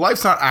 Well,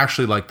 life's not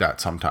actually like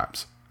that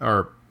sometimes.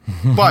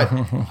 But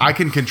I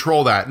can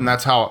control that, and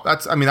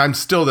I'm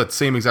still that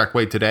same exact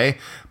way today,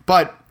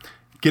 but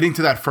getting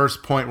to that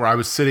first point where I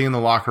was sitting in the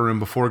locker room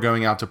before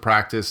going out to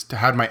practice,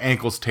 had my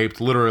ankles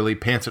taped, literally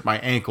pants at my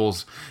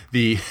ankles.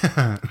 The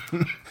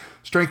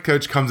strength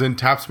coach comes in,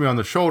 taps me on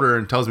the shoulder,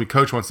 and tells me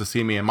coach wants to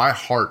see me. And my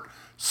heart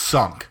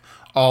sunk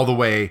all the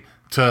way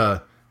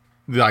to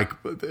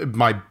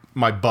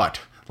my butt.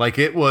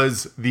 It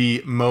was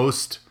the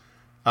most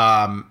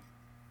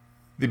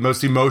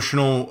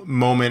emotional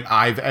moment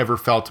I've ever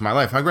felt in my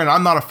life. Now, granted,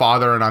 I'm not a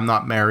father and I'm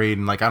not married,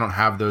 and I don't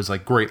have those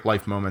great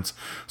life moments.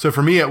 So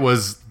for me, it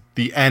was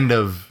the end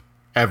of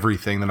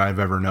everything that I've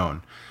ever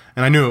known.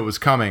 And I knew it was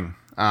coming.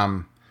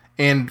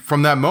 And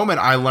from that moment,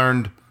 I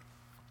learned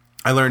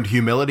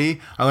humility.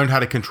 I learned how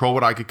to control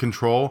what I could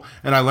control.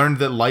 And I learned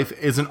that life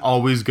isn't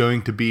always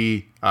going to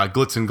be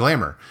glitz and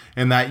glamour,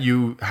 and that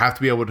you have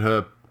to be able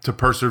to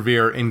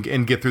persevere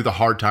and get through the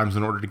hard times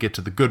in order to get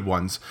to the good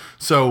ones.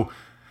 So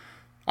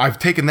I've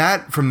taken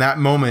that from that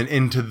moment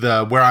into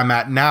where I'm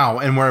at now,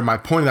 and where my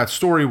point of that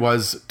story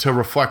was to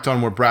reflect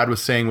on what Brad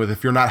was saying with,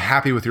 if you're not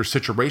happy with your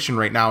situation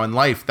right now in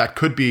life, that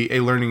could be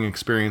a learning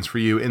experience for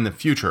you in the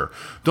future.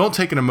 Don't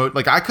take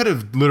I could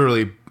have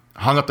literally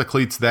hung up the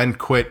cleats, then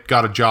quit,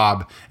 got a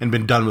job, and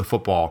been done with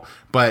football.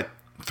 But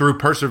through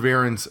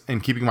perseverance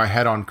and keeping my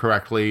head on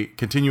correctly,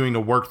 continuing to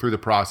work through the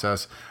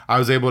process, I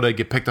was able to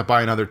get picked up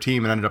by another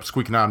team and ended up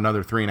squeaking out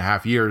another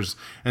 3.5 years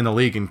in the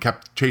league, and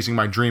kept chasing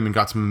my dream and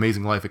got some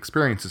amazing life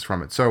experiences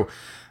from it. So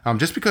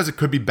just because it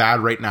could be bad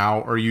right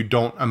now, or you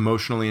don't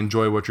emotionally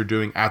enjoy what you're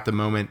doing at the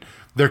moment,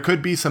 there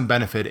could be some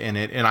benefit in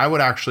it. And I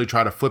would actually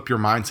try to flip your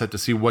mindset to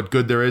see what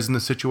good there is in the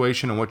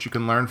situation and what you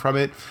can learn from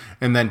it,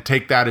 and then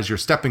take that as your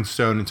stepping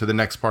stone into the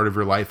next part of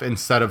your life,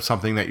 instead of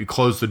something that you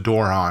close the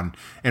door on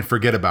and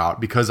forget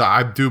about. Because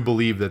I do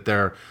believe that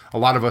a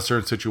lot of us are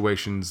in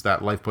situations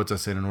that life puts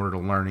us in order to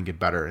learn and get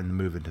better and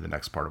move into the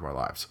next part of our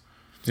lives.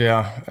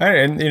 Yeah.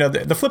 And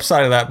the flip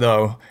side of that,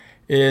 though,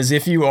 is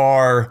if you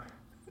are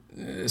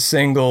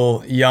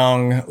single,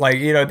 young,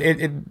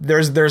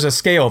 there's a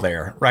scale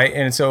there, right?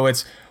 And so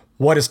it's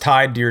what is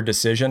tied to your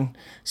decision.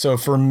 So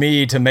for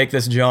me to make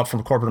this jump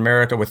from corporate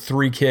America with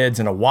 3 kids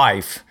and a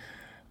wife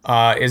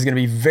is going to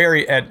be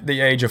very, at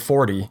the age of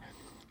 40,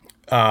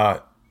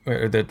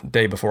 the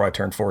day before I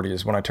turned 40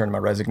 is when I turned my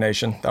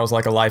resignation. That was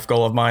a life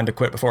goal of mine, to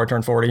quit before I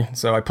turned 40.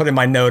 So I put in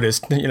my notice,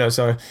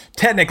 so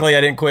technically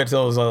I didn't quit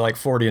till it was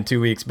 40 in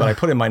 2 weeks, but I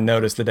put in my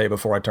notice the day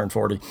before I turned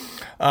 40.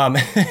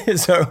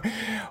 So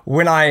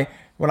when I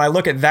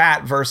look at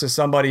that versus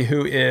somebody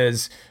who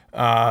is,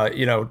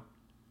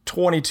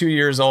 22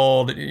 years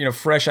old,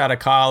 fresh out of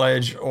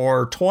college,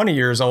 or 20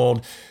 years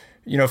old,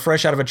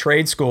 fresh out of a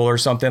trade school or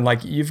something,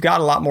 you've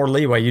got a lot more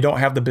leeway. You don't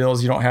have the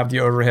bills, you don't have the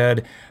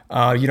overhead,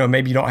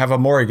 maybe you don't have a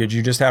mortgage,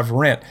 you just have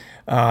rent.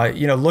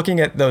 Looking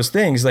at those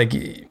things,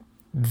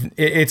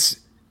 it's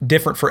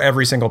different for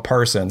every single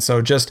person.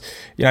 So just,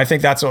 I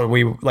think that's what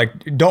we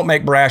don't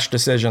make brash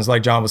decisions,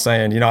 like John was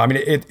saying.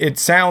 It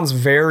sounds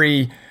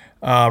very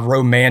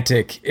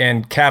romantic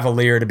and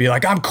cavalier to be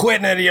I'm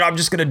quitting it, I'm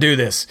just going to do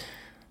this.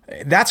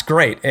 That's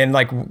great. And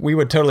we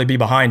would totally be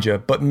behind you,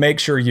 but make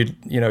sure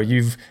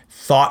you've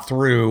thought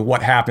through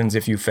what happens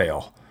if you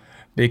fail.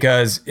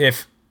 Because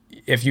if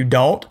you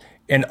don't,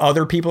 and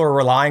other people are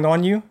relying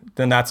on you,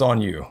 then that's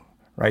on you,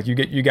 right?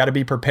 You got to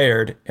be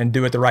prepared and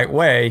do it the right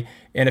way.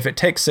 And if it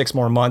takes 6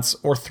 more months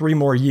or 3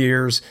 more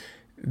years,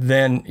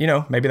 then,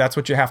 maybe that's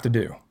what you have to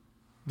do.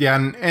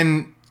 Yeah.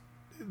 And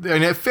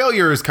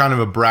failure is kind of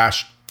a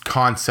brash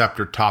concept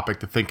or topic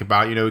to think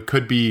about. It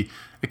could be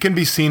it can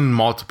be seen in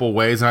multiple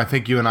ways, and I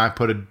think you and I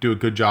do a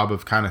good job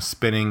of kind of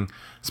spinning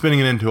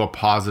it into a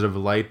positive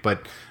light.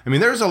 But I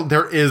mean, there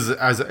is,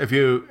 as if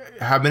you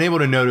have been able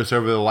to notice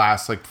over the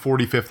last like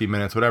 40, 50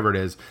 minutes, whatever it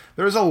is,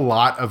 there's a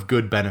lot of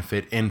good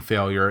benefit in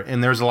failure,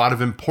 and there's a lot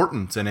of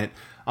importance in it.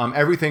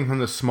 Everything from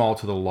the small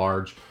to the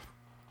large.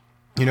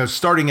 You know,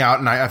 starting out,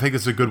 and I think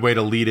it's a good way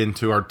to lead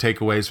into our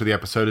takeaways for the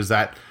episode, is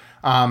that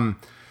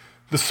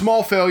the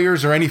small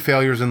failures or any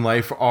failures in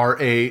life are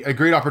a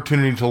great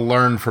opportunity to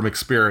learn from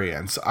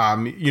experience.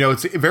 You know,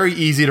 it's very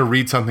easy to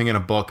read something in a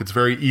book. It's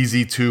very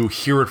easy to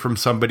hear it from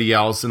somebody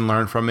else and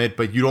learn from it,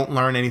 but you don't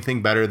learn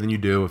anything better than you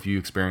do if you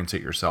experience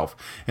it yourself.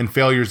 And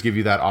failures give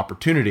you that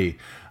opportunity.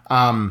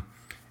 And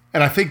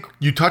I think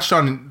you touched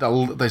on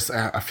this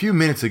a few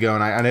minutes ago,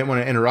 and I didn't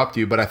want to interrupt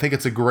you, but I think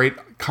it's a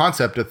great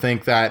concept to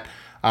think that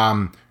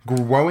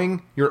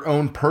growing your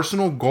own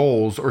personal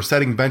goals or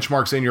setting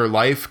benchmarks in your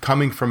life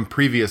coming from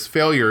previous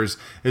failures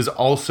is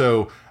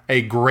also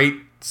a great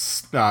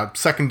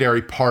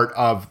secondary part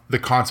of the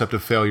concept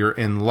of failure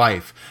in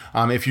life.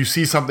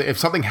 If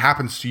something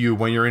happens to you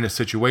when you're in a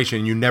situation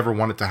and you never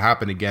want it to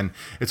happen again,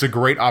 it's a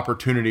great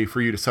opportunity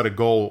for you to set a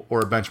goal or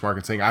a benchmark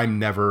and saying, I'm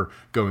never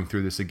going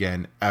through this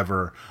again,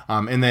 ever.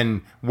 And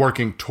then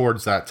working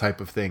towards that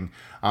type of thing.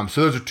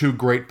 So those are two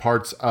great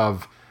parts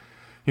of,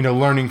 you know,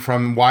 learning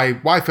from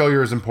why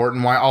failure is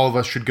important, why all of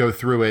us should go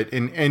through it.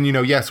 And you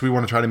know, yes, we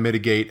want to try to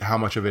mitigate how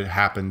much of it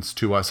happens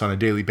to us on a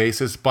daily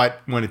basis,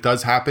 but when it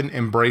does happen,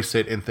 embrace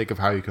it and think of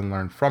how you can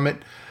learn from it.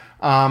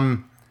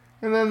 And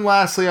then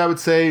lastly, I would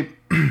say,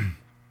 I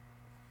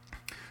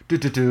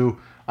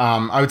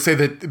would say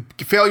that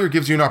failure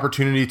gives you an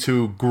opportunity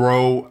to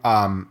grow,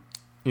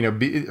 you know,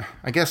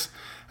 I guess,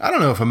 I don't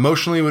know if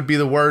emotionally would be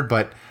the word,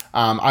 but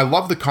I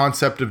love the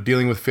concept of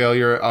dealing with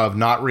failure, of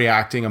not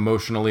reacting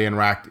emotionally and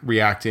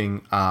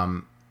reacting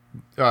in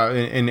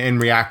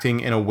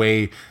a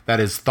way that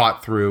is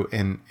thought through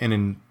and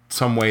in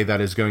some way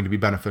that is going to be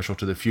beneficial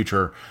to the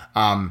future.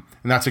 And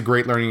that's a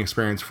great learning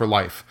experience for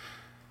life.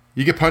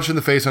 You get punched in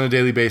the face on a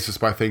daily basis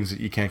by things that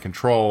you can't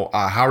control.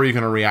 How are you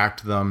going to react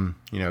to them?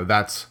 You know,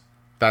 that's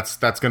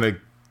going to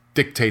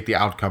dictate the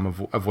outcome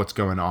of what's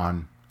going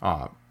on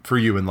for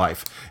you in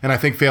life. And I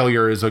think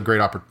failure is a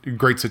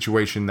great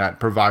situation that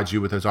provides you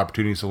with those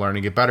opportunities to learn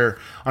and get better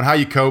on how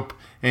you cope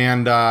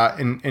and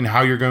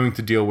how you're going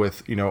to deal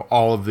with, you know,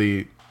 all of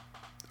the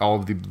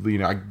you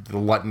know, the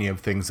litany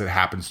of things that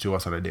happens to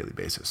us on a daily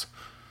basis.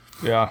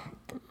 Yeah,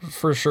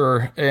 for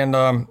sure. And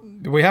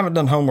we haven't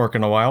done homework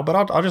in a while, but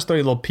I'll just throw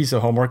you a little piece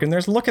of homework in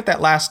there. Look at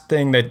that last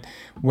thing that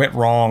went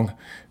wrong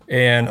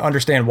and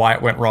understand why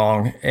it went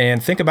wrong,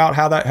 and think about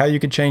how you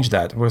could change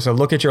that. So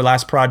look at your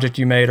last project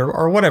you made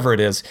or whatever it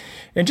is,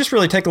 and just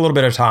really take a little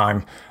bit of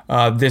time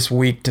this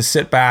week to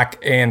sit back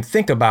and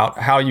think about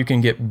how you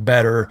can get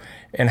better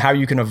and how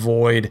you can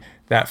avoid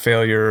that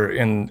failure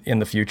in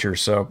the future.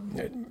 So,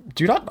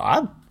 dude,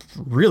 I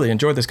really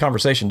enjoyed this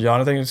conversation,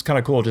 John. I think it's kind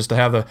of cool just to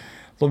have a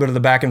little bit of the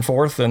back and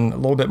forth and a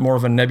little bit more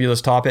of a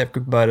nebulous topic,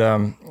 but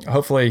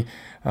hopefully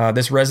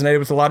this resonated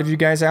with a lot of you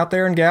guys out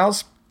there and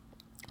gals.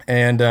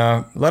 And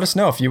let us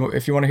know if you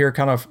want to hear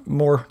kind of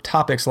more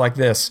topics like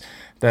this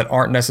that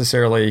aren't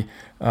necessarily,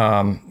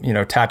 you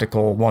know,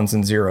 tactical ones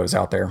and zeros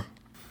out there.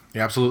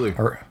 Yeah, absolutely.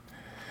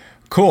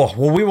 Cool.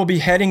 Well, we will be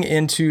heading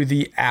into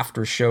the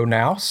after show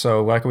now.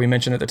 So like we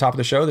mentioned at the top of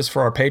the show, this is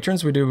for our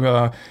patrons. We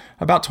do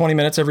about 20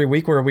 minutes every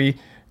week where we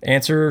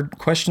answer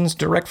questions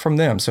direct from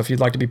them. So if you'd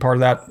like to be part of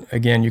that,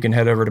 again, you can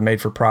head over to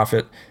Made for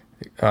Profit.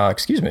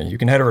 You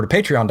can head over to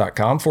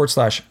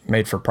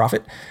patreon.com/Made for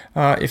Profit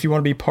if you want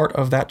to be part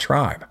of that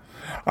tribe.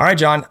 All right,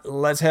 John,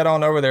 let's head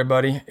on over there,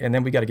 buddy. And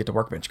then we got to get to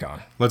Workbench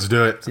Con. Let's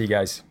do it. See you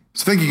guys.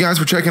 So thank you guys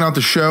for checking out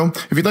the show.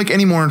 If you'd like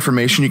any more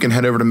information, you can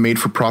head over to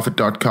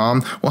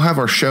madeforprofit.com. We'll have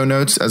our show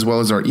notes as well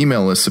as our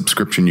email list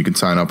subscription you can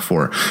sign up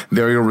for.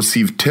 There you'll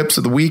receive tips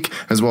of the week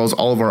as well as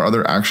all of our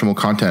other actionable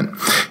content.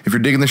 If you're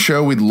digging the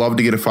show, we'd love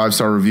to get a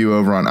 5-star review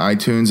over on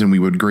iTunes, and we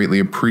would greatly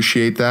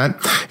appreciate that.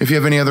 If you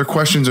have any other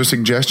questions or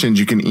suggestions,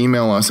 you can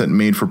email us at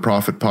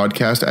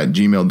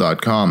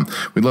madeforprofitpodcast@gmail.com.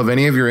 We'd love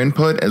any of your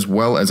input as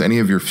well as any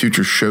of your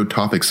future show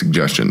topic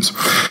suggestions.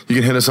 You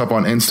can hit us up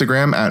on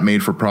Instagram at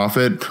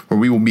madeforprofit, where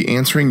we will be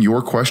answering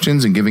your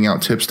questions and giving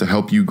out tips to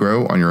help you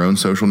grow on your own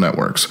social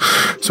networks.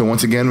 So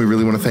once again, we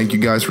really want to thank you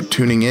guys for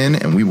tuning in,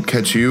 and we will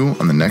catch you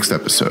on the next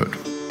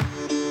episode.